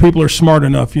 hopefully people are smart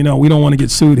enough. We don't want to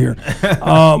get sued here.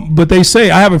 But they say,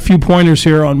 I have a few pointers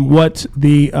here on what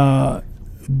the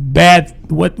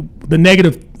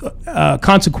negative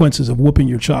consequences of whooping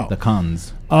your child. The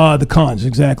cons. The cons,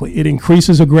 exactly. It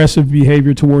increases aggressive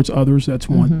behavior towards others. That's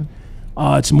one.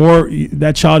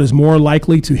 That child is more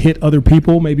likely to hit other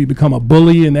people, maybe become a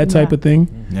bully and that type of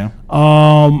thing. Yeah.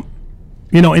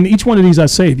 You know, and each one of these I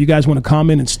say, if you guys want to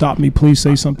comment and stop me, please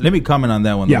say something. Let me comment on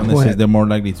that one. Yeah, The one go that says ahead. they're more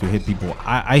likely to hit people.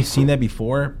 I've seen that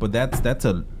before, but that's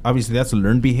obviously that's a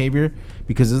learned behavior,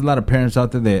 because there's a lot of parents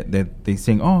out there that they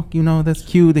saying, oh, you know, that's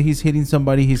cute that he's hitting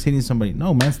somebody.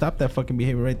 No, man, stop that fucking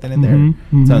behavior right then and there.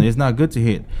 I'm telling you, it's not good to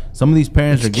hit. Some of these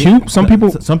parents It's are cute. Some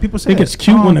people say think it's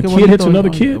cute when a kid hits another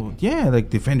kid. Yeah, like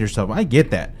defend yourself. I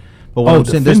get that. But what I'm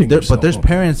saying, there's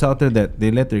parents out there that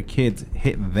they let their kids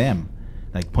hit them,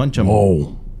 like punch them.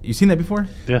 Whoa. You seen that before?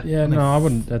 Yeah, no, I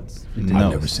wouldn't. That's ridiculous.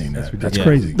 I've never seen that. That's Yeah.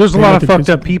 crazy. There's a They lot let of their fucked kids-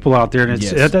 up people out there, and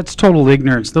it's Yes. that's total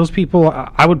ignorance. Those people,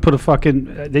 I would put a fucking.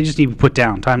 They just need to be put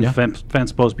down. Time Yeah. to fence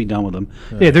supposed to be done with them.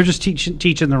 Yeah, they're just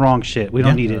teaching the wrong shit. We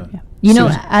don't need it. You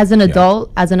know, as an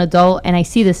adult, and I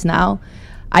see this now,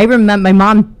 I remember my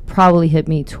mom probably hit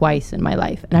me twice in my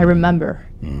life, and I remember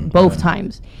both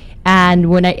times. And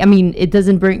when I mean, it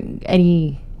doesn't bring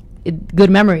any good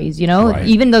memories, you know, Right.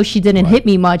 even though she didn't hit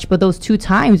me much, but those 2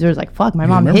 times, there's like, fuck, my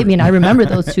mom hit me, and I remember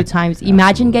those 2 times.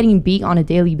 Imagine getting beat on a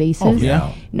daily basis. yeah.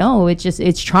 No, it's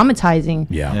traumatizing.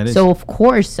 Yeah. Yeah, it is. So of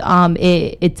course,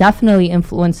 it definitely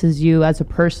influences you as a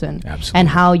person, Absolutely. and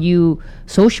how you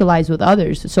socialize with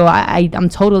others. So I'm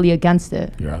totally against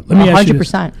it. You're right. Let me ask you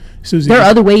this, 100%. Susie. There are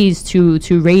other ways to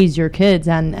raise your kids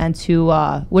and to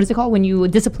what is it called when you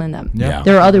discipline them? Yeah.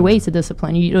 There are other ways to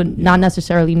discipline. You don't not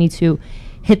necessarily need to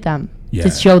hit them Yeah. to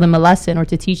show them a lesson or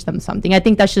to teach them something. I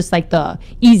think that's just like the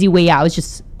easy way out. Is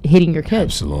just hitting your kids.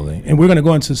 Absolutely. And we're going to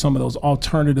go into some of those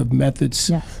alternative methods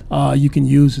Yes. you can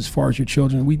use as far as your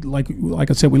children. We like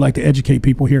I said, we like to educate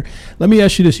people here. Let me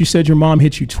ask you this. You said your mom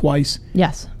hit you twice.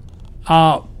 Yes.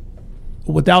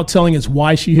 Without telling us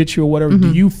why she hit you or whatever,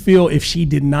 Mm-hmm. do you feel if she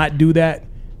did not do that,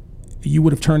 you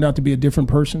would have turned out to be a different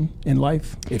person in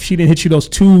life? If she didn't hit you those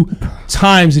 2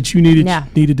 times that you needed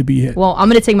to be hit? Well, I'm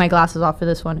gonna take my glasses off for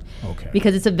this one, Okay.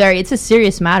 because it's a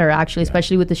serious matter actually,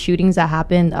 especially with the shootings that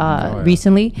happened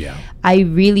recently. Yeah. I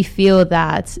really feel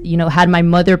that, you know, had my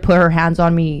mother put her hands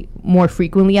on me more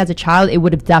frequently as a child, it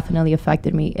would have definitely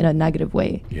affected me in a negative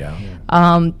way. Yeah.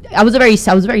 I was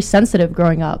very sensitive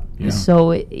growing up. Yeah.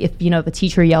 So if a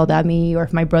teacher yelled at me, or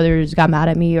if my brothers got mad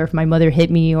at me, or if my mother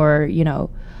hit me, or Yeah.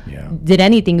 did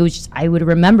anything, it was just, I would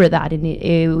remember that, and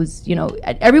it was,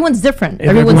 everyone's different.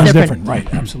 Everyone's different. Right.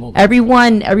 Absolutely.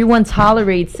 Everyone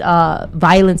tolerates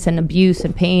violence and abuse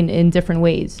and pain in different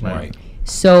ways. Right.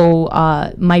 So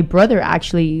my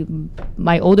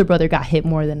older brother got hit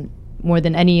more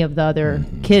than any of the other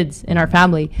kids in our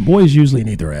family. Boys usually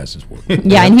need their asses whooped.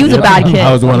 Yeah, and he was a bad kid.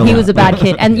 I was one of He them. was a bad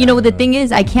kid. And the thing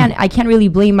is, I can't really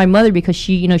blame my mother, because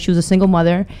she was a single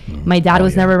mother. My dad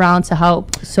was never around to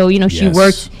help. So, she Yes.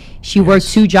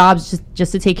 worked 2 jobs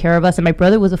just to take care of us. And my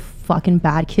brother was a fucking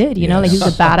bad kid, like he was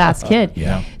a badass kid.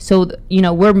 Yeah. So,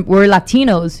 we're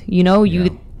Latinos, you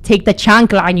take the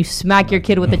chancla and you smack your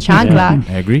kid with the chancla.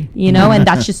 I agree. And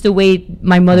that's just the way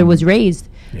my mother was raised.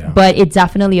 Yeah. But it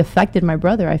definitely affected my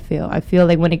brother. I feel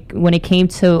like when it came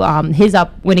to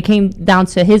when it came down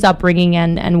to his upbringing,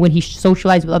 and when he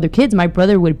socialized with other kids, my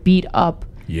brother would beat up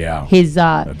Yeah. his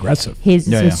Aggressive. his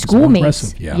Yeah, yeah.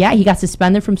 schoolmates. Aggressive, yeah. He got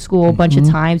suspended from school a bunch of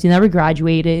times. He never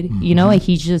graduated. And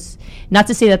he's just, not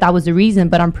to say that was the reason,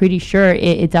 but I'm pretty sure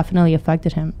it definitely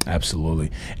affected him. Absolutely.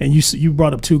 And you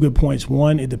brought up 2 good points.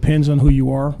 One, it depends on who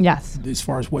you are. Yes. As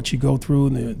far as what you go through,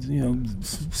 and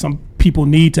some people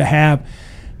need to have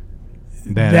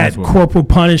that corporal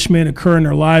punishment occur in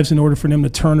their lives in order for them to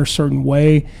turn a certain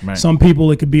way. Right. Some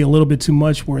people, it could be a little bit too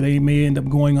much where they may end up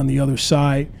going on the other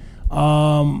side.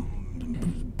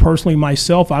 Personally,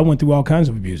 myself, I went through all kinds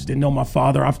of abuse. Didn't know my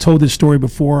father. I've told this story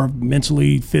before,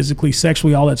 mentally, physically,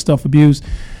 sexually, all that stuff abused.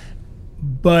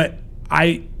 But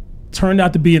I turned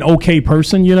out to be an okay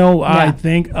person, I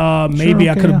think maybe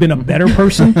I could have been a better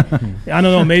person. I don't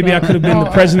know, maybe I could have been the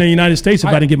president of the United States if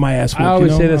I didn't get my ass whooped. I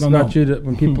always say this I don't about know. you, that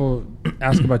when people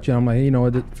ask about you, I'm like,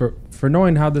 hey, for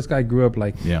knowing how this guy grew up,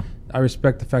 like, Yeah. I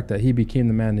respect the fact that he became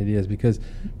the man that he is, because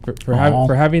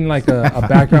for having like a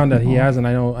background that he has, and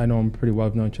I know him pretty well.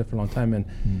 I've known Chet for a long time,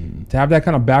 and to have that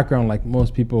kind of background, like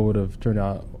most people would have turned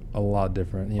out a lot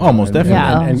different. Almost definitely.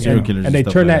 Yeah. And Serial killers and they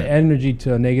stuff turn like that energy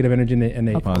to a negative energy, and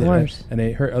they Of course. and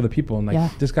they hurt other people. And like Yeah.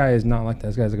 this guy is not like that.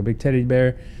 This guy's like a big teddy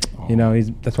bear.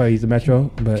 That's why he's the Metro.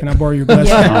 But Can I borrow your glasses?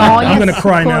 Yeah. Oh, I'm yes, going to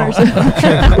cry of now. course.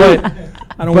 but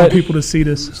I don't want people to see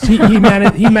this. he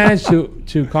managed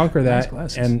to conquer that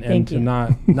glasses. and Thank to you.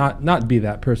 not be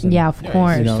that person. Yeah, of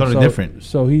course. Totally so, different.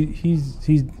 So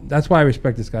he's that's why I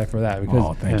respect this guy for that, because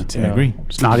Oh, thank you, I Tech. agree.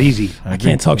 It's not easy. I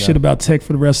can't talk shit about Tech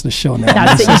for the rest of the show now.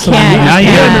 That's it. You Now can't. you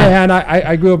On the Yeah. other hand,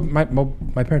 I grew up.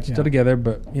 My parents are still together,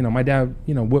 but my dad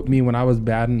whipped me when I was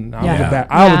bad, and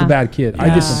I was a bad kid.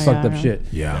 I did some fucked up shit.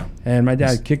 Yeah. And my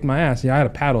dad kicked my ass. Yeah, I had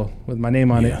a paddle with my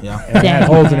name on it. Yeah. And it had Damn.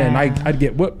 holes in it, and I'd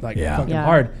get whipped like fucking Yeah.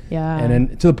 hard. Yeah. And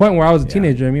then to the point where I was a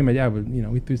teenager, and me and my dad would,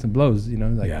 we threw some blows.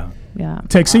 Like Yeah.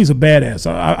 Tech C's a badass.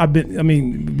 I've been,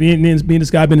 being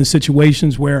this guy, I've been in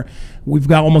situations where we've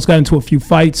almost got into a few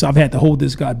fights. I've had to hold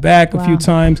this guy back a few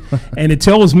times, and it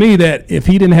tells me that if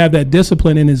he didn't have that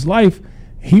discipline in his life,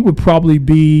 he would probably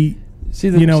be,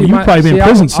 you'd probably be in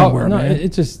prison somewhere. No, man.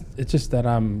 it's just that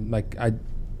I'm like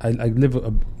I live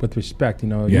with respect.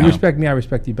 You Yeah. respect me, I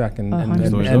respect you back, and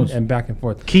back and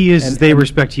forth. Key is And- they and-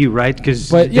 respect you, right? Because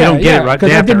they But don't get it right. They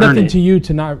because I have to did earn nothing it. to you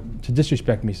to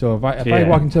disrespect me. So if I Yeah.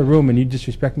 walk into a room and you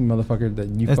disrespect me, motherfucker,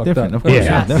 then you That's fucked different, up. of course.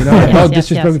 Yeah. Yeah, Don't Yes,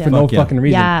 disrespect yes, me for yes. no Fuck yeah. fucking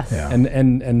reason. Yes. Yeah.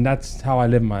 And that's how I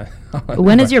live my.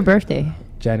 When is your birthday?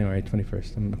 January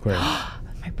 21st? I'm Aquarius.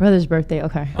 My brother's birthday.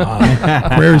 Okay.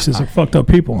 Aquariuses are fucked up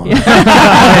people. Huh?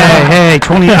 Hey,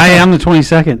 20. I am the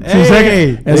 22nd.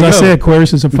 Hey, As I said,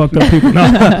 Aquariuses are fucked up people.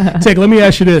 No, Tech, let me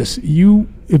ask you this: if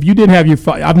you didn't have your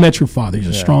father, I've met your father. He's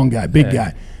a strong guy, big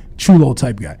guy, chulo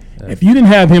type guy. If you didn't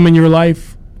have him in your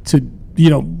life to,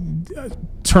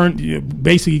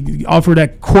 basically offer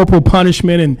that corporal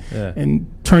punishment and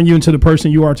turn you into the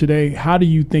person you are today, how do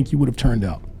you think you would have turned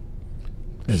out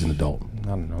as an adult? I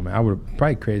don't know, man. I would have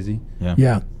probably crazy. Yeah, I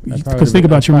probably because think would've-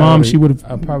 about your I probably mom. would've- She would I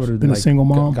probably have would've, been a single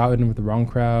mom. Got in with the wrong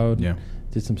crowd. Yeah.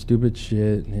 Did some stupid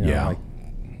shit. Yeah.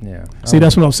 Yeah. See,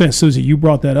 that's what I was saying, Susie. You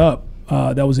brought that up.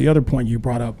 That was the other point you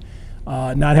brought up.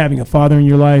 Not having a father in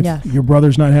your life, Yes. your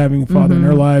brothers not having a father in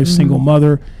their lives, single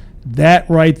mother. That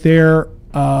right there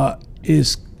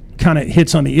is kind of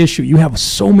hits on the issue. You have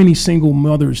so many single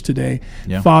mothers today,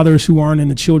 fathers who aren't in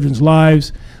the children's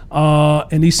lives.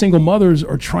 And these single mothers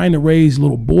are trying to raise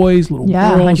little boys, little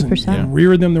girls, 100%. and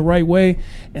rear them the right way.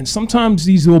 And sometimes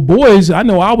these little boys, I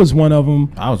know I was one of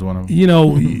them. I was one of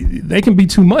them. They can be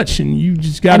too much, and you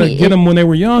just got to get them when they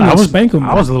were young and spank them.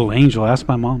 I was a little angel. Ask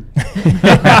my mom.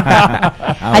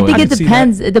 I think I it can see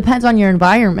Depends. It depends on your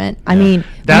environment. I mean,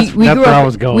 That's we grew where up. I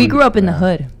was going. We grew up in the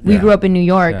hood. We grew up in New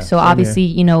York, Yeah, so same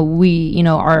obviously,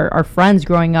 our friends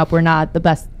growing up were not the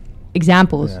best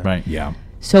examples. Right. Yeah.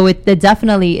 So it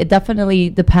definitely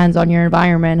depends on your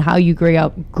environment, how you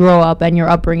grow up, and your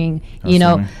upbringing.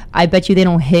 Absolutely. I bet you they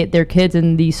don't hit their kids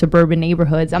in the suburban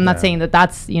neighborhoods. I'm not saying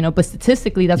that's but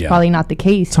statistically that's probably not the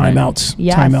case. Timeouts.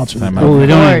 Yes. Timeouts. Are Well, they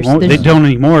don't course, anymore. They there's- don't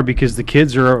anymore because the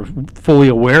kids are fully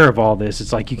aware of all this.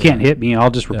 It's like you can't hit me. I'll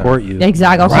just report you.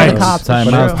 Exactly. I'll call Right. the cops. Time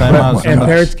True. out, time out. And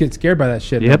parents get scared by that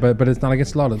shit. Yep. But it's not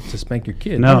against the law to spank your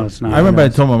kid. No, it's not. I remember I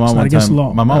told my mom not one against the law.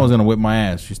 time. My mom was gonna whip my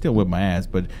ass. She still whipped my ass,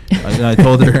 but I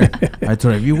told her,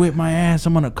 if you whip my ass,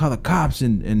 I'm gonna call the cops.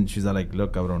 And she's like,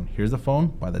 look, cabrón, here's the phone.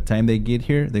 By the time they get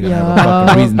here, they're gonna have a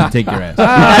fucking reason to take your ass.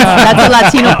 That's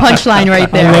a Latino punchline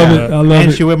right there. I love it. I love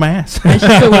And it. she whipped my ass. She's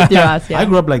still with your ass, yeah. I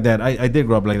grew up like that. I did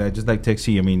grow up like that, just like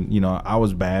Texie. I mean, I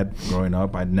was bad growing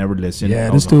up. I never listened. Yeah,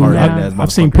 I this was a dude. hard-headed ass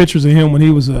I've seen motherfucker. pictures of him when he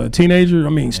was a teenager. I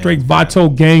mean, straight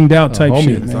Vato ganged out type homie.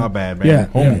 shit. It's man. all bad, man. Yeah,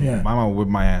 Homie. yeah. My mom whipped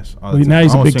my ass. All the Well, time. now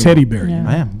he's I a was big single. teddy bear. Yeah.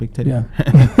 I am a big teddy. Yeah.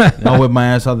 I whip my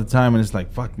ass all the time, and it's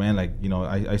like, fuck, man. Like,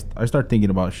 I start thinking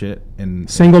about shit. And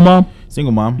Single mom.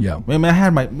 single mom. Yeah. I mean, I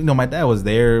had my dad was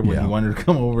there when Yeah. he wanted to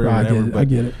come over. I or get whatever, it. but, I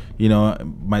get it.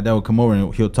 My dad would come over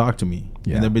and he'll talk to me.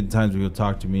 Yeah. And there've been times where he'll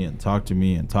talk to me and talk to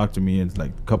me and talk to me, and it's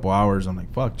like a couple hours. I'm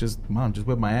like, fuck, just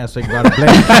whip my ass so I can go out and play.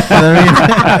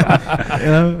 You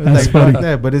know what I mean? That's like, funny. fuck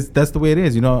that. But that's the way it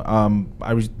is.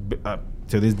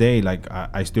 To this day, like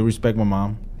I still respect my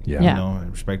mom. Yeah. Yeah. I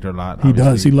respect her a lot. He does.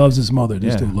 obviously. He loves his mother. He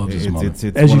Yeah, still loves his mother. it's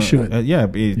As you one of- should.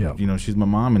 yeah. She's my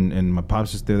mom, and my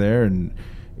pops is still there,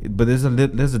 but there's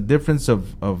a difference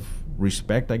of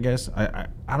respect, I guess. I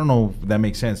don't know if that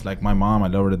makes sense. Like my mom, I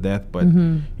love her to death, but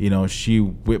she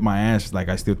whipped my ass. Like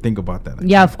I still think about that. Like,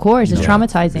 Yeah, of course. It's Yeah.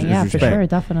 traumatizing. It's Yeah, for respect. sure.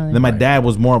 Definitely. Then my dad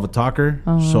was more of a talker,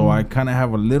 Oh. so I kind of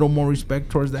have a little more respect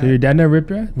towards that. So your dad never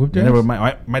whipped your Never,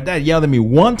 ass? my dad yelled at me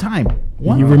one time.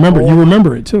 You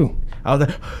remember it too. I was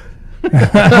like,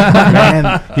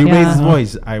 man, he Yeah. raised his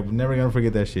voice. I'm never gonna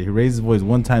forget that shit. He raised his voice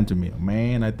one time to me.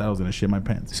 Man, I thought I was gonna shit my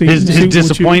pants. See, His see what you-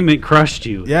 disappointment crushed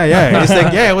you. Yeah. It's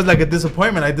like, it was like a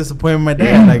disappointment. I disappointed my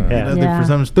dad, like, Yeah. like for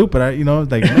something stupid.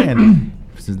 Like, man,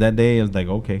 since that day, I was like,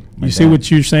 okay. my You see dad. what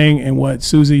you're saying and what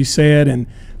Susie said and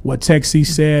what Texie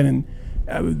said, and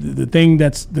the thing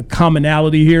that's the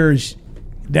commonality here is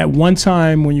that one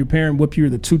time when your parent whipped you,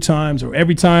 the 2 times, or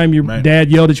every time your dad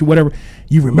yelled at you, whatever,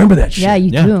 you remember that shit. Yeah,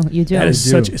 you do. You do. That is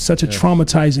such a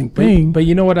traumatizing thing. But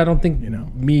you know what? I don't think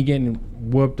me getting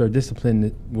whooped or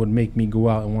disciplined would make me go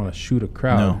out and want to shoot a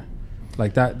crowd. No.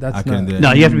 Like that's not.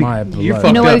 No, you have to be. You're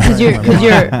you know what? Because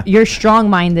you're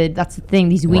strong-minded. That's the thing.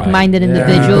 These weak-minded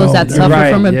individuals that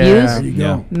suffer from abuse,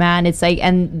 man. It's like,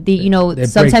 and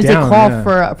sometimes they call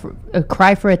for a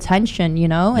cry for attention.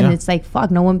 And it's like,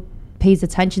 fuck, no one pays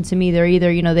attention to me. They're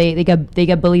either they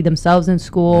get bullied themselves in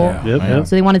school, so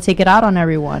they want to take it out on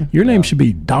everyone. Your name should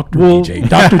be Dr. DJ.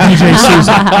 Dr. DJ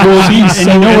Susie. She's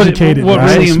so educated. What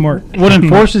really smart. What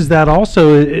enforces that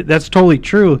also? That's totally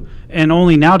true. And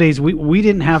only nowadays we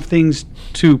didn't have things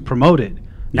to promote it.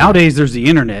 Nowadays there's the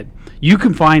internet. You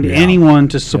can find anyone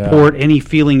to support any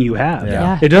feeling you have.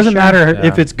 It doesn't matter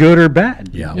if it's good or bad.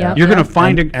 You're gonna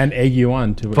find and egg you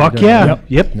on to. Fuck yeah.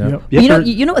 Yep.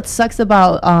 You know what sucks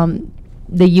about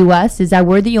the U.S. is that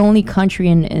we're the only country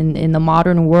in the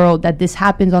modern world that this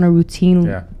happens on a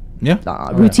routine.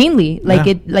 Routinely,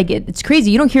 it's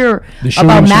crazy. You don't hear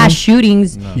about mass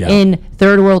shootings in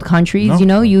third world countries.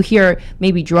 You hear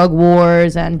maybe drug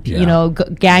wars and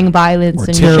gang violence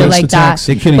and shit like attacks.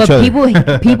 that.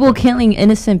 But people killing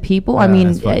innocent people. I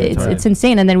mean, it's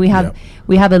insane. And then we have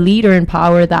a leader in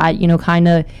power that kind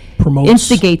of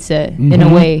instigates it in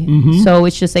a way. So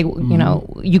it's just like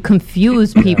you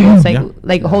confuse people. It's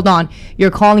like hold on,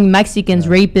 you're calling Mexicans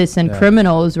rapists and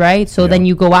criminals, right? So then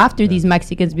you go after these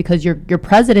Mexicans because your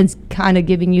president's kind of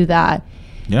giving you that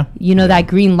that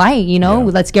green light,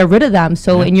 let's get rid of them.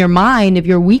 So in your mind, if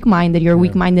you're weak-minded, you're a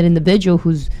weak-minded individual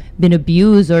who's been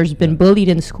abused or has been bullied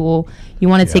in school, you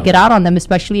want to take it out on them,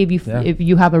 especially if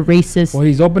you have a racist. Well,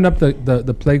 he's opened up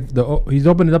he's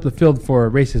opened up the field for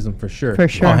racism for sure. For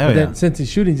sure. But then since his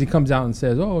shootings, he comes out and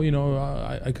says,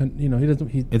 I couldn't, he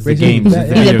doesn't. It's the games.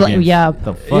 He's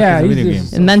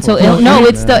mental ill. No,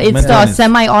 it's the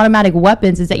semi-automatic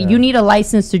weapons. Is that you need a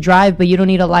license to drive, but you don't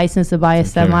need a license to buy a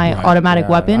semi-automatic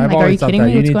weapon? Like, are you kidding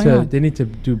me? What's going on? They need to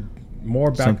do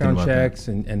more background checks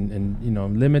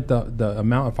and limit the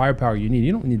amount of firepower you need.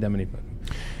 You don't need that many.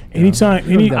 Anytime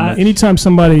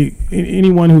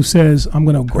anyone who says I'm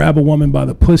going to grab a woman by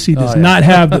the pussy does not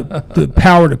have the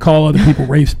power to call other people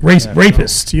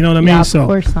rapists. You know what I mean? Of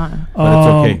course not. But it's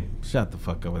okay. Shut the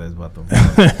fuck up with this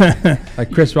vato.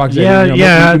 Like Chris Rock said,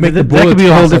 that could be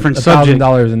a whole different subject.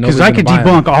 Because I could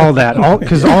debunk all that.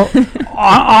 Because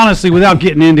honestly, without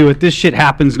getting into it, this shit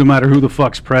happens no matter who the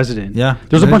fuck's president. Yeah,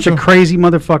 there's a bunch of crazy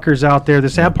motherfuckers out there. The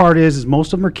sad part is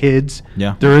most of them are kids.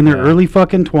 Yeah, they're in their early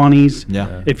fucking 20s.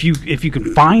 Yeah, if you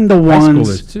can find the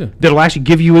ones that'll actually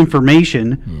give you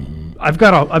information. I've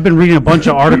been reading a bunch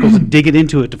of articles and digging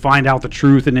into it to find out the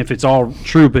truth and if it's all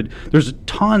true. But there's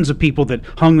tons of people that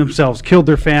hung themselves, killed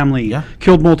their family,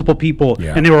 killed multiple people,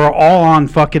 and they were all on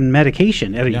fucking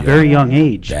medication at a very young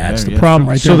age. That's the problem,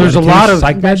 right there. So there's a lot of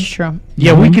that's true.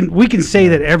 Yeah, we can say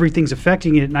that everything's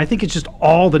affecting it, and I think it's just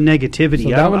all the negativity.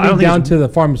 So that would lead down to the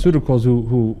pharmaceuticals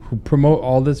who promote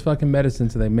all this fucking medicine.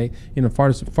 So they make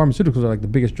pharmaceuticals are like the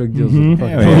biggest drug deals.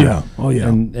 Oh yeah.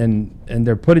 And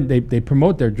they're they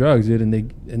promote their drugs, dude,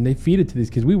 and they feed it to these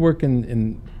kids. We work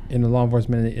in the law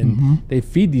enforcement, and they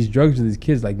feed these drugs to these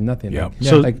kids like nothing. Yep.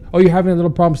 So like, you're having a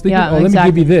little problem sleeping. Let me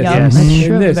give you this. Yes. And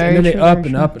this, and then they up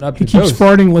and up and up. He keeps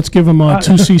farting. Let's give him 2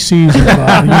 cc's.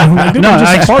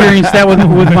 I experienced that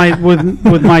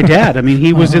with my dad. I mean,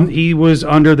 he was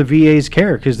under the VA's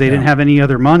care because they didn't have any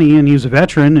other money, and he was a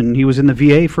veteran, and he was in the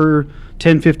VA for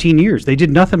 10, 15 years. They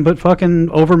did nothing but fucking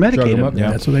over-medicate him.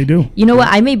 Yeah, that's what they do. You know what?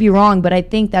 I may be wrong, but I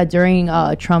think that during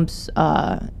Trump's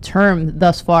term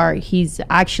thus far,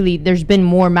 there's been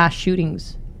more mass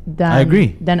shootings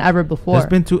than ever before.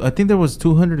 There's been I think there was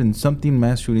 200 and something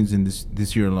mass shootings in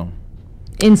this year alone.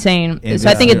 Insane. So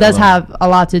I think it does have a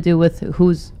lot to do with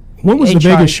who's. When was the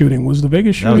Vegas shooting? Was the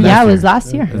Vegas shooting? Yeah, it was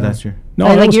last year. Last year.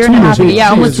 No, like a year and a half ago. Yeah,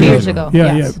 almost 2 years ago.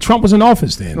 Yeah, yeah. Trump was in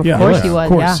office then. Of course he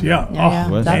was. Of course, yeah,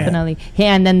 definitely.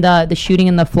 Yeah, and then the shooting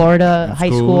in the Florida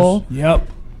high school. Yep.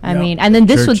 I mean, and then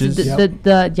this Churches. was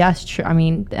I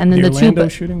mean, and then the Orlando two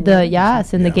shooting,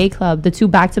 the gay club, the two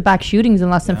back-to-back shootings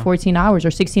in less than 14 hours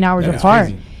or 16 hours apart.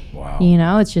 Crazy. Wow. You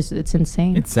know, it's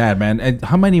insane. It's sad, man. And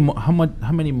how many more?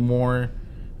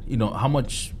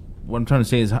 What I'm trying to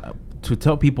say is to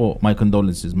tell people my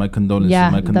condolences. Yeah,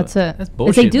 that's it. That's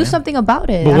bullshit. If they do man. something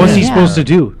about it. But what's he supposed to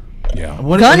do? Yeah.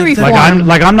 Gun reform.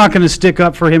 I'm not going to stick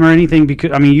up for him or anything because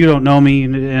you don't know me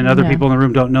and other people in the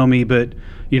room don't know me, but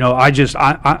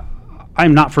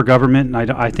I'm not for government,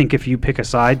 and I think if you pick a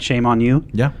side, shame on you.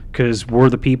 Yeah. Because we're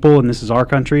the people, and this is our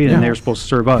country, and they're supposed to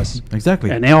serve us. Exactly.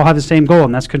 And they all have the same goal,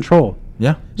 and that's control.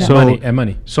 Yeah. So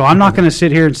money. So I'm not going to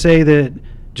sit here and say that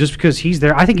just because he's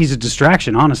there. I think he's a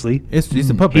distraction, honestly. He's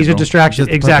a puppet. He's a bro. distraction,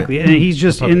 Just a exactly. puppet. And he's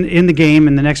just in the game,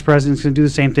 and the next president's going to do the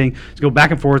same thing. He's go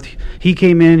back and forth. He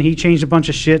came in, he changed a bunch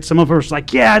of shit. Some of us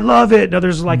like, yeah, I love it.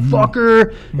 Others are like,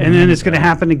 fucker. And then it's going to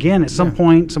happen again at some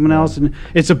point, someone else. And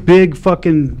it's a big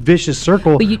fucking vicious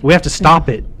circle. We have to stop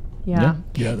it. Yeah.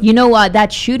 You know what?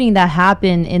 That shooting that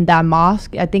happened in that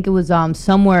mosque, I think it was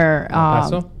somewhere.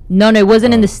 No, it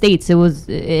wasn't in the States. It was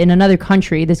in another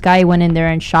country. This guy went in there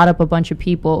and shot up a bunch of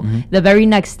people. The very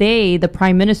next day, the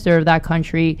prime minister of that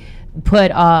country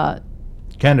put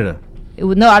Canada. I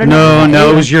don't know.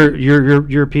 No, it was your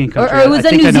European country. Or it was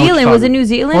in New Zealand. Was it New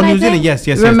Zealand? Oh, New Zealand. Yes.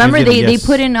 Remember, they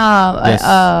put in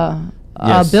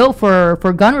a bill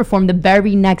for gun reform the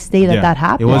very next day that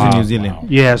happened. It was in New Zealand. Wow.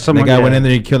 Yeah, the guy went in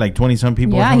there, he killed like 20-some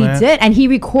people. Yeah, he did, and he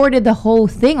recorded the whole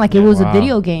thing like it was a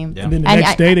video game. And then the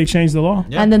next day they changed the law.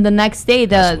 And then the next day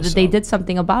they did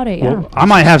something about it. Well, I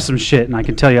might have some shit, and I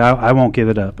can tell you, I won't give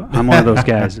it up. I'm one of those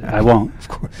guys. I won't. Of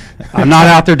course. I'm not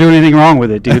out there doing anything wrong with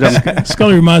it, dude.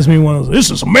 Scully reminds me of one of those. This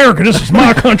is America. This is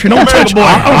my country. Don't touch me.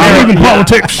 I don't believe in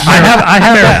politics. I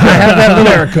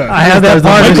have that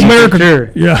part. Make America.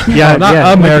 Sure. Yeah.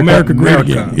 Not America great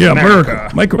again. Yeah, America.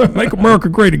 Make America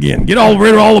great again. Get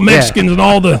rid of all the Mexicans and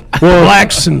all the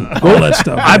blacks and all that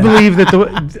stuff. I believe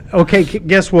that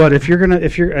guess what? If you're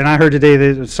and I heard today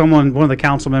that one of the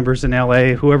council members in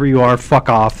LA, whoever you are, fuck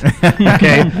off.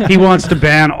 Okay, he wants to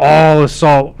ban all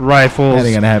assault rifles. That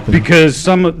ain't gonna happen because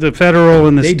some of the federal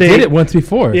and the state did it once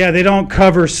before. Yeah, they don't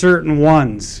cover certain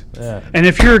ones. Yeah. And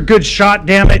if you're a good shot,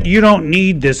 damn it, you don't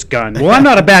need this gun. Well, I'm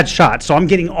not a bad shot, so I'm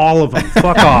getting all of them.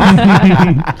 Fuck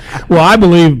off. Well, I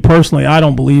believe, personally, I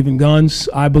don't believe in guns.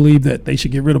 I believe that they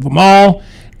should get rid of them all.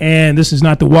 And this is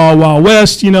not the Wild Wild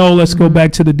West. Let's go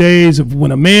back to the days of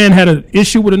when a man had an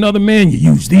issue with another man, you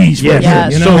use these. Yes.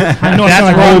 I know that's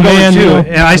like wrong old man too.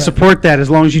 And I support that as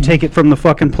long as you take it from the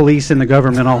fucking police and the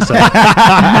government also.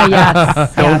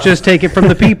 Don't just take it from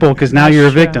the people because now you're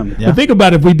a victim. But think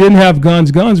about it. If we didn't have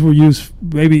guns were used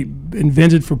maybe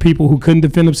invented for people who couldn't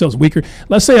defend themselves, weaker.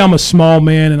 Let's say I'm a small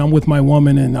man and I'm with my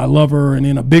woman and I love her, and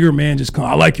then a bigger man just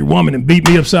I like your woman and beat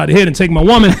me upside the head and take my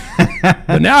woman.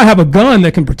 But now I have a gun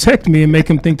that can protect me and make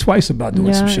him think twice about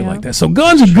doing some shit like that. So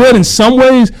guns are good in some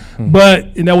ways,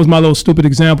 but that was my little stupid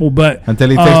example. But until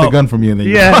he takes the gun from you, and then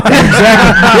exactly.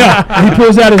 Yeah, he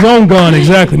pulls out his own gun.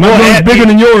 Exactly. My gun's bigger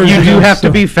than yours. You do have to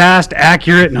be fast,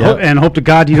 accurate, and hope to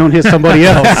God you don't hit somebody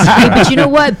else. But you know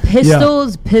what?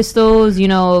 Pistols,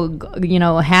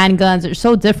 handguns are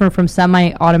so different from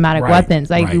semi-automatic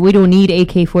weapons. Like we don't need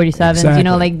AK-47s. Exactly.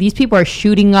 Like these people are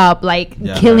shooting up,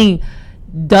 killing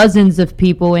dozens of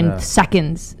people in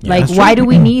seconds. Why do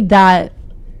we need that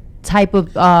type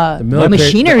of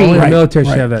machinery? Only the military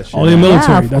should have that shit. Only the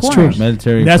military. That's true.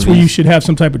 Military. That's where you should have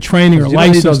some type of training or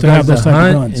license to have those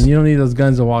type of guns. And you don't need those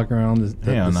guns to walk around the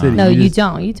city. No, you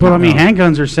don't. But I mean,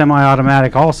 handguns are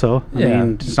semi-automatic also. I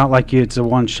mean, it's not like it's a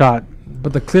one shot.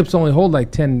 But the clips only hold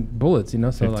like 10 bullets,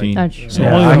 so 15. So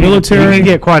only the military. You can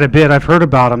get quite a bit. I've heard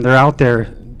about them. They're out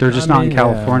there. They're just not in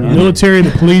California. Military, the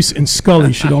police, and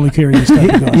Scully should only carry this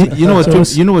type of guns. You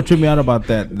know what tripped me out about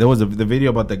that? There was the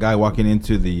video about the guy walking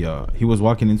into he was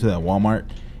walking into that Walmart,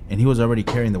 and he was already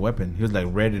carrying the weapon. He was like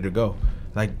ready to go.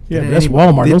 Like, that's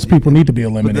Walmart. Those people need to be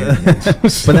eliminated. But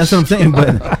that's what I'm saying.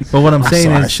 But what I'm saying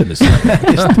is, I should have said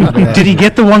that. Did he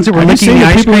get the ones that were licking the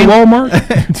ice cream? People in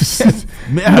Walmart?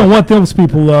 You don't want those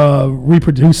people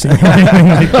reproducing or anything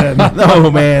like that.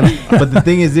 No, man. But the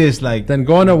thing is this, then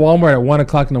going to Walmart at 1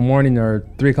 o'clock in the morning or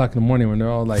 3 o'clock in the morning when they're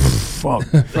all like,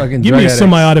 fucking give me a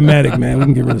semi-automatic, man. We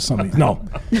can get rid of some of these. No,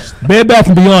 Bed Bath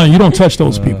and Beyond. You don't touch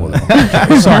those people.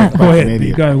 Sorry, go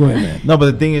ahead. Go ahead, man. No,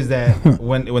 but the thing is that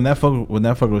when that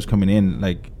fucker was coming in,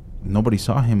 nobody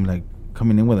saw him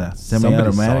coming in with a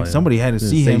semi-automatic. Somebody had to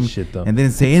see him and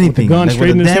didn't say anything. With the gun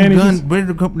straight in his hand.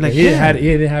 He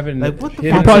didn't have it. What the fuck?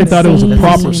 He probably thought it was a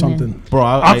prop or something.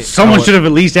 Bro, someone should have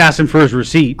at least asked him for his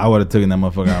receipt. I would have taken that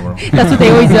motherfucker out, bro. That's what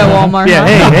they always do at Walmart. Yeah,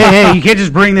 hey, you can't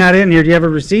just bring that in here. Do you have a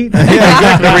receipt?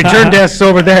 The return desk's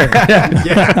over there.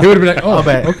 He would have been like, oh,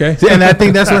 bad. Okay. And I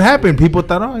think that's what happened. People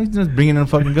thought, he's just bringing in a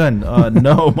fucking gun.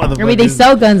 No, motherfucker. I mean, they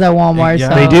sell guns at Walmart.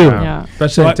 They do.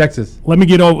 Especially in Texas. Let me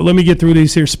get through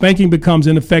these here. Spanking becomes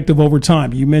ineffective over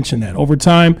time. You mentioned that. Over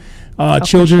time,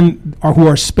 children who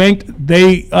are spanked,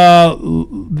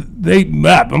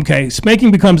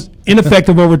 spanking becomes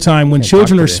ineffective over time. When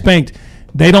children are spanked,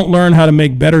 they don't learn how to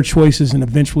make better choices, and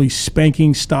eventually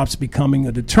spanking stops becoming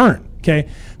a deterrent. Okay,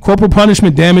 corporal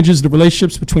punishment damages the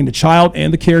relationships between the child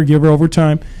and the caregiver over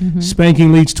time.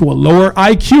 Spanking leads to a lower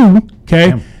IQ.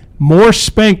 Okay. more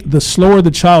spank, the slower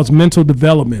the child's mental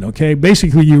development. Okay,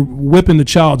 basically you're whipping the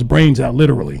child's brains out.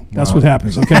 Literally, that's what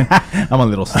happens. Okay, I'm a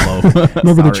little slow.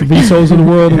 remember the Trevisos of the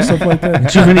world and stuff like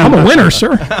that. I'm a winner,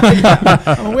 sir.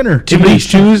 I'm a winner. Too many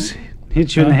shoes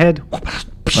hit you in the head.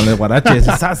 It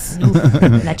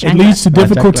leads to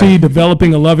difficulty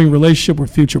developing a loving relationship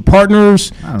with future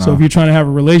partners. So if you're trying to have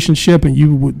a relationship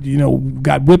and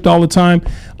got whipped all the time,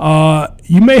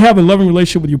 you may have a loving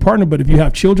relationship with your partner, but if you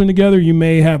have children together, you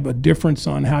may have a difference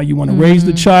on how you want to raise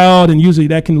the child, and usually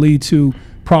that can lead to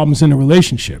problems in the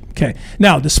relationship. Okay.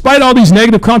 Now, despite all these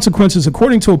negative consequences,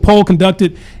 according to a poll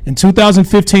conducted in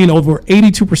 2015, over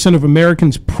 82% of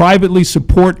Americans privately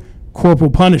support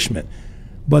corporal punishment.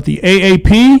 But the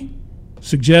AAP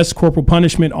suggests corporal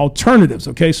punishment alternatives.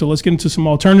 Okay, so let's get into some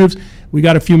alternatives. We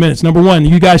got a few minutes. Number one,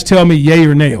 you guys tell me yay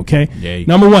or nay, okay? Yay.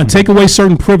 Number one, take away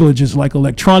certain privileges like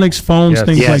electronics, phones,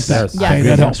 things like that. Yes. Okay,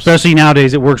 that helps. Especially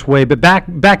nowadays, it works way. But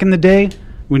back in the day,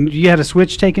 when you had a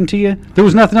Switch taken to you, there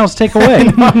was nothing else to take away.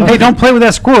 Hey, don't play with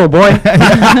that squirrel, boy.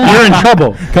 You're in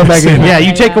trouble. Come back in. Yeah,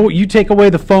 you take away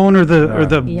the phone or the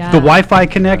Wi-Fi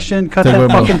connection, cut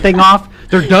that fucking thing off.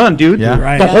 They're done, dude. Yeah.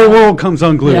 Right. The whole world comes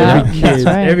unglued. Yeah.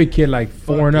 Every kid like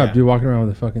 4 and up, dude, walking around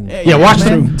with a fucking. Yeah, watch True.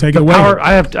 them. Take The it away. power.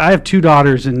 I have 2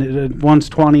 daughters, and one's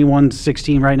 20, one's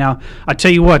 16 right now. I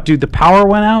tell you what, dude, the power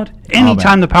went out.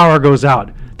 Anytime the power goes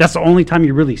out, that's the only time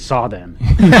you really saw them.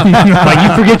 Like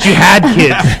you forget you had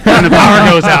kids when the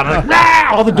power goes out. Like,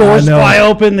 "Rah!" All the doors fly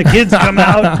open, the kids come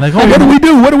out. Like, Oh, what do we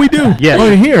do? What do we do? Yes. Oh,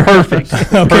 you're here. Perfect.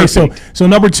 Okay, so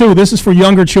number two, this is for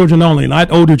younger children only,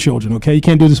 not older children, okay? You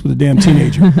can't do this with a damn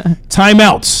teenager.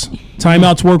 Timeouts.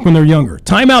 Timeouts work when they're younger.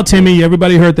 Timeout, Timmy.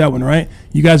 Everybody heard that one, right?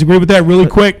 You guys agree with that really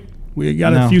quick? We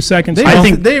got a few seconds. I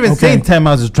think- they even saying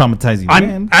timeouts is traumatizing.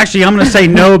 I'm going to say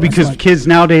no because kids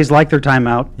nowadays like their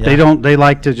timeout. Yeah. They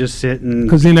like to just sit and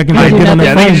Because then they can get on they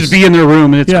their can phones. just be in their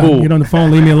room and it's Yeah, cool. get on the phone,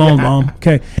 leave me alone, Mom.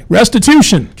 Okay.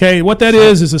 Restitution. Okay, what that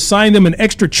is assign them an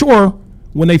extra chore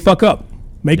when they fuck up.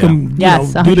 Make them Yes,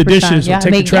 do the 100%. dishes or Yeah,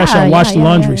 take the trash yeah, out, wash yeah, the yeah,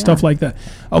 laundry, yeah. stuff like that.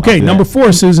 Okay, do number that.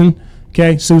 4, Susan.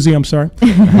 Okay, Susie, I'm sorry.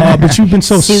 But you've been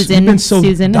so Susan,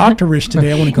 Susan. doctorish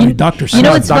today. I want to call you Dr. You know,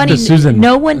 Susan. it's Dr. funny. Susan.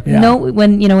 No one, Yeah.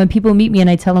 when people meet me and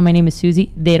I tell them my name is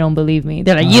Susie, they don't believe me.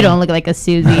 They're like, "You don't look like a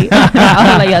Susie."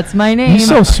 I'm like, "That's my name." You're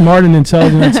so smart and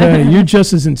intelligent. I tell you, you're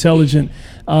just as intelligent.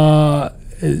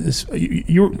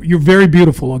 You're very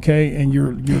beautiful, okay, and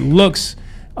your looks.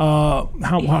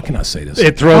 How can I say this?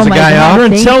 It throws Oh a my guy God, off. Your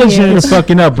thank intelligence. you. You're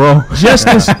fucking up, bro.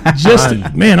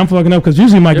 Man, I'm fucking up because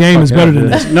usually my game is fucking better up, than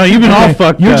dude. this. No, you've been all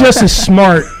fucked You're up. just as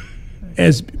smart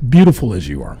as beautiful as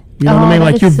you are. You know what Oh, I mean? that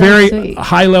Like is you're so very sweet.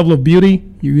 high level of beauty.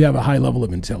 You have a high level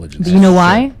of intelligence. Do you know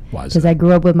why? Why is Because that? I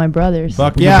grew up with my brothers.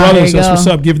 Fuck Your yeah. brothers, there you that's what's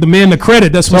go. up. Give the men the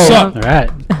credit. That's what's up. All right.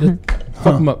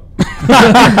 Fuck him up.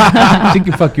 She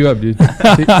can fuck you up, dude.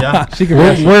 She can.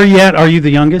 Where yet are you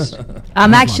the youngest?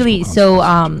 I'm actually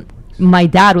my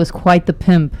dad was quite the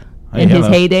pimp in his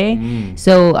heyday.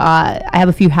 So I have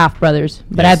a few half brothers,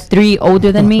 but I have 3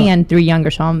 older than me and 3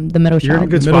 younger. So I'm the middle You're in a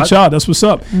child. good Middle spot. child, that's what's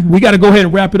up. We got to go ahead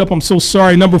and wrap it up. I'm so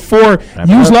sorry. Number 4,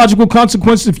 use logical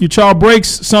consequences. If your child breaks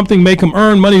something, make them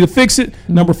earn money to fix it.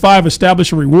 Number 5,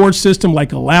 establish a reward system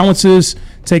like allowances.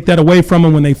 Take that away from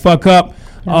them when they fuck up.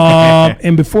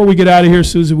 And before we get out of here,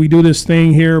 Susie, we do this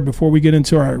thing here before we get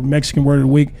into our Mexican word of the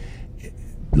week.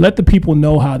 Let the people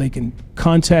know how they can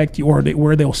contact you or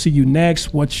where they'll see you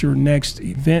next. What's your next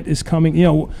event is coming? You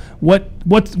know,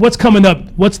 what's coming up?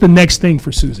 What's the next thing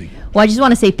for Susie? Well, I just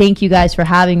want to say thank you guys for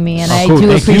having me, and I cool. do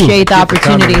Thank you. appreciate the Thank you for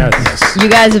coming, opportunity. yes. You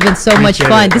guys have been so much Appreciate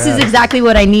fun. it, This is yes. exactly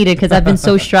what I needed because I've been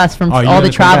so stressed from Oh, you all the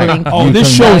wanna come back? traveling. Oh,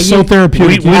 this show is so you-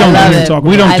 therapeutic. We don't love do it. talk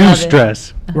we about don't I do love it.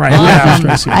 stress. Right. Awesome.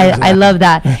 Stress you. I love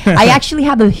that. I actually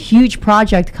have a huge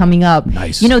project coming up.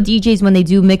 Nice. You know, DJs, when they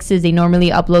do mixes, they normally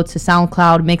upload to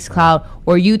SoundCloud, Mixcloud,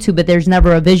 or YouTube, but there's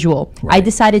never a visual. I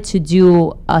decided to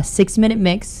do a 6-minute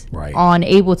mix Right. on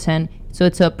Ableton. So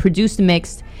it's a produced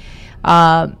mix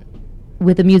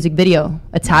with a music video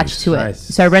attached to it. Nice.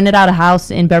 So I rented out a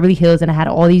house in Beverly Hills, and I had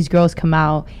all these girls come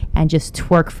out and just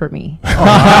twerk for me. So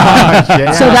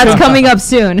that's coming up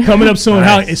soon. Coming up soon.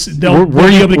 How it's, they'll Where are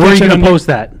be you able to going catch it to on the- post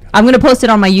that? I'm going to post it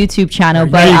on my YouTube channel.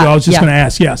 But There you go. I was just yeah. going to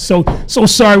ask. Yeah. So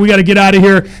sorry. We got to get out of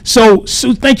here. So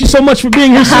thank you so much for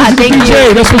being here, Susie Thank you.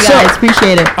 DJ. That's Thank what's you guys. up.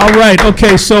 Appreciate it. All right.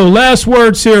 Okay. So last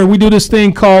words here. We do this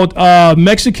thing called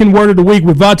Mexican Word of the Week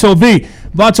with Vato V.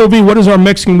 Vato V, what is our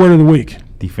Mexican Word of the Week?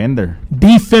 Defender.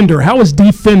 Defender. How is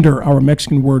defender our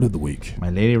Mexican Word of the week?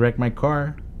 My lady wrecked my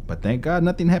car, but thank God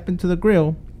nothing happened to the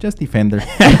grill. Just defender.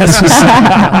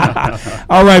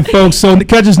 All right, folks. So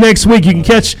catch us next week. You can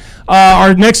catch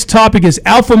our next topic is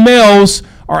alpha males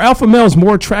Are alpha males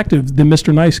more attractive than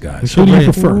Mr. Nice Guys? Who do you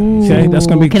prefer? Okay, that's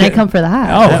going to be. Can I come for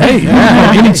that? Oh, hey, you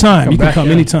can come anytime. You can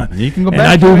come anytime. You can go and back.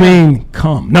 I do mean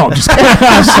come. No, I'm just kidding.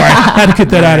 I'm sorry. I had to get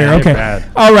that out of here. Okay. bad.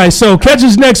 All right. So catch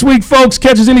us next week, folks.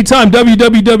 Catch us anytime.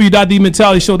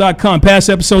 www.thementalityshow.com. Past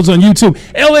episodes on YouTube.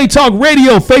 LA Talk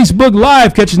Radio, Facebook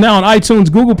Live. Catch us now on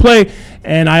iTunes, Google Play.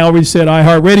 And I already said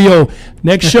iHeartRadio.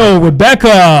 Next show,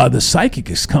 Rebecca, the psychic,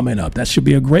 is coming up. That should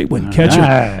be a great one. Catch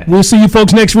her. We'll see you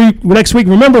folks next week.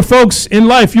 Remember, folks, in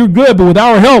life, you're good, but with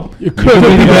our help, you could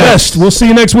be the best. We'll see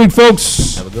you next week,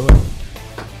 folks. Have a good one.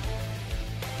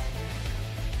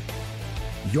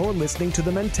 You're listening to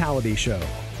The Mentality Show,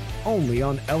 only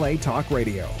on LA Talk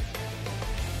Radio.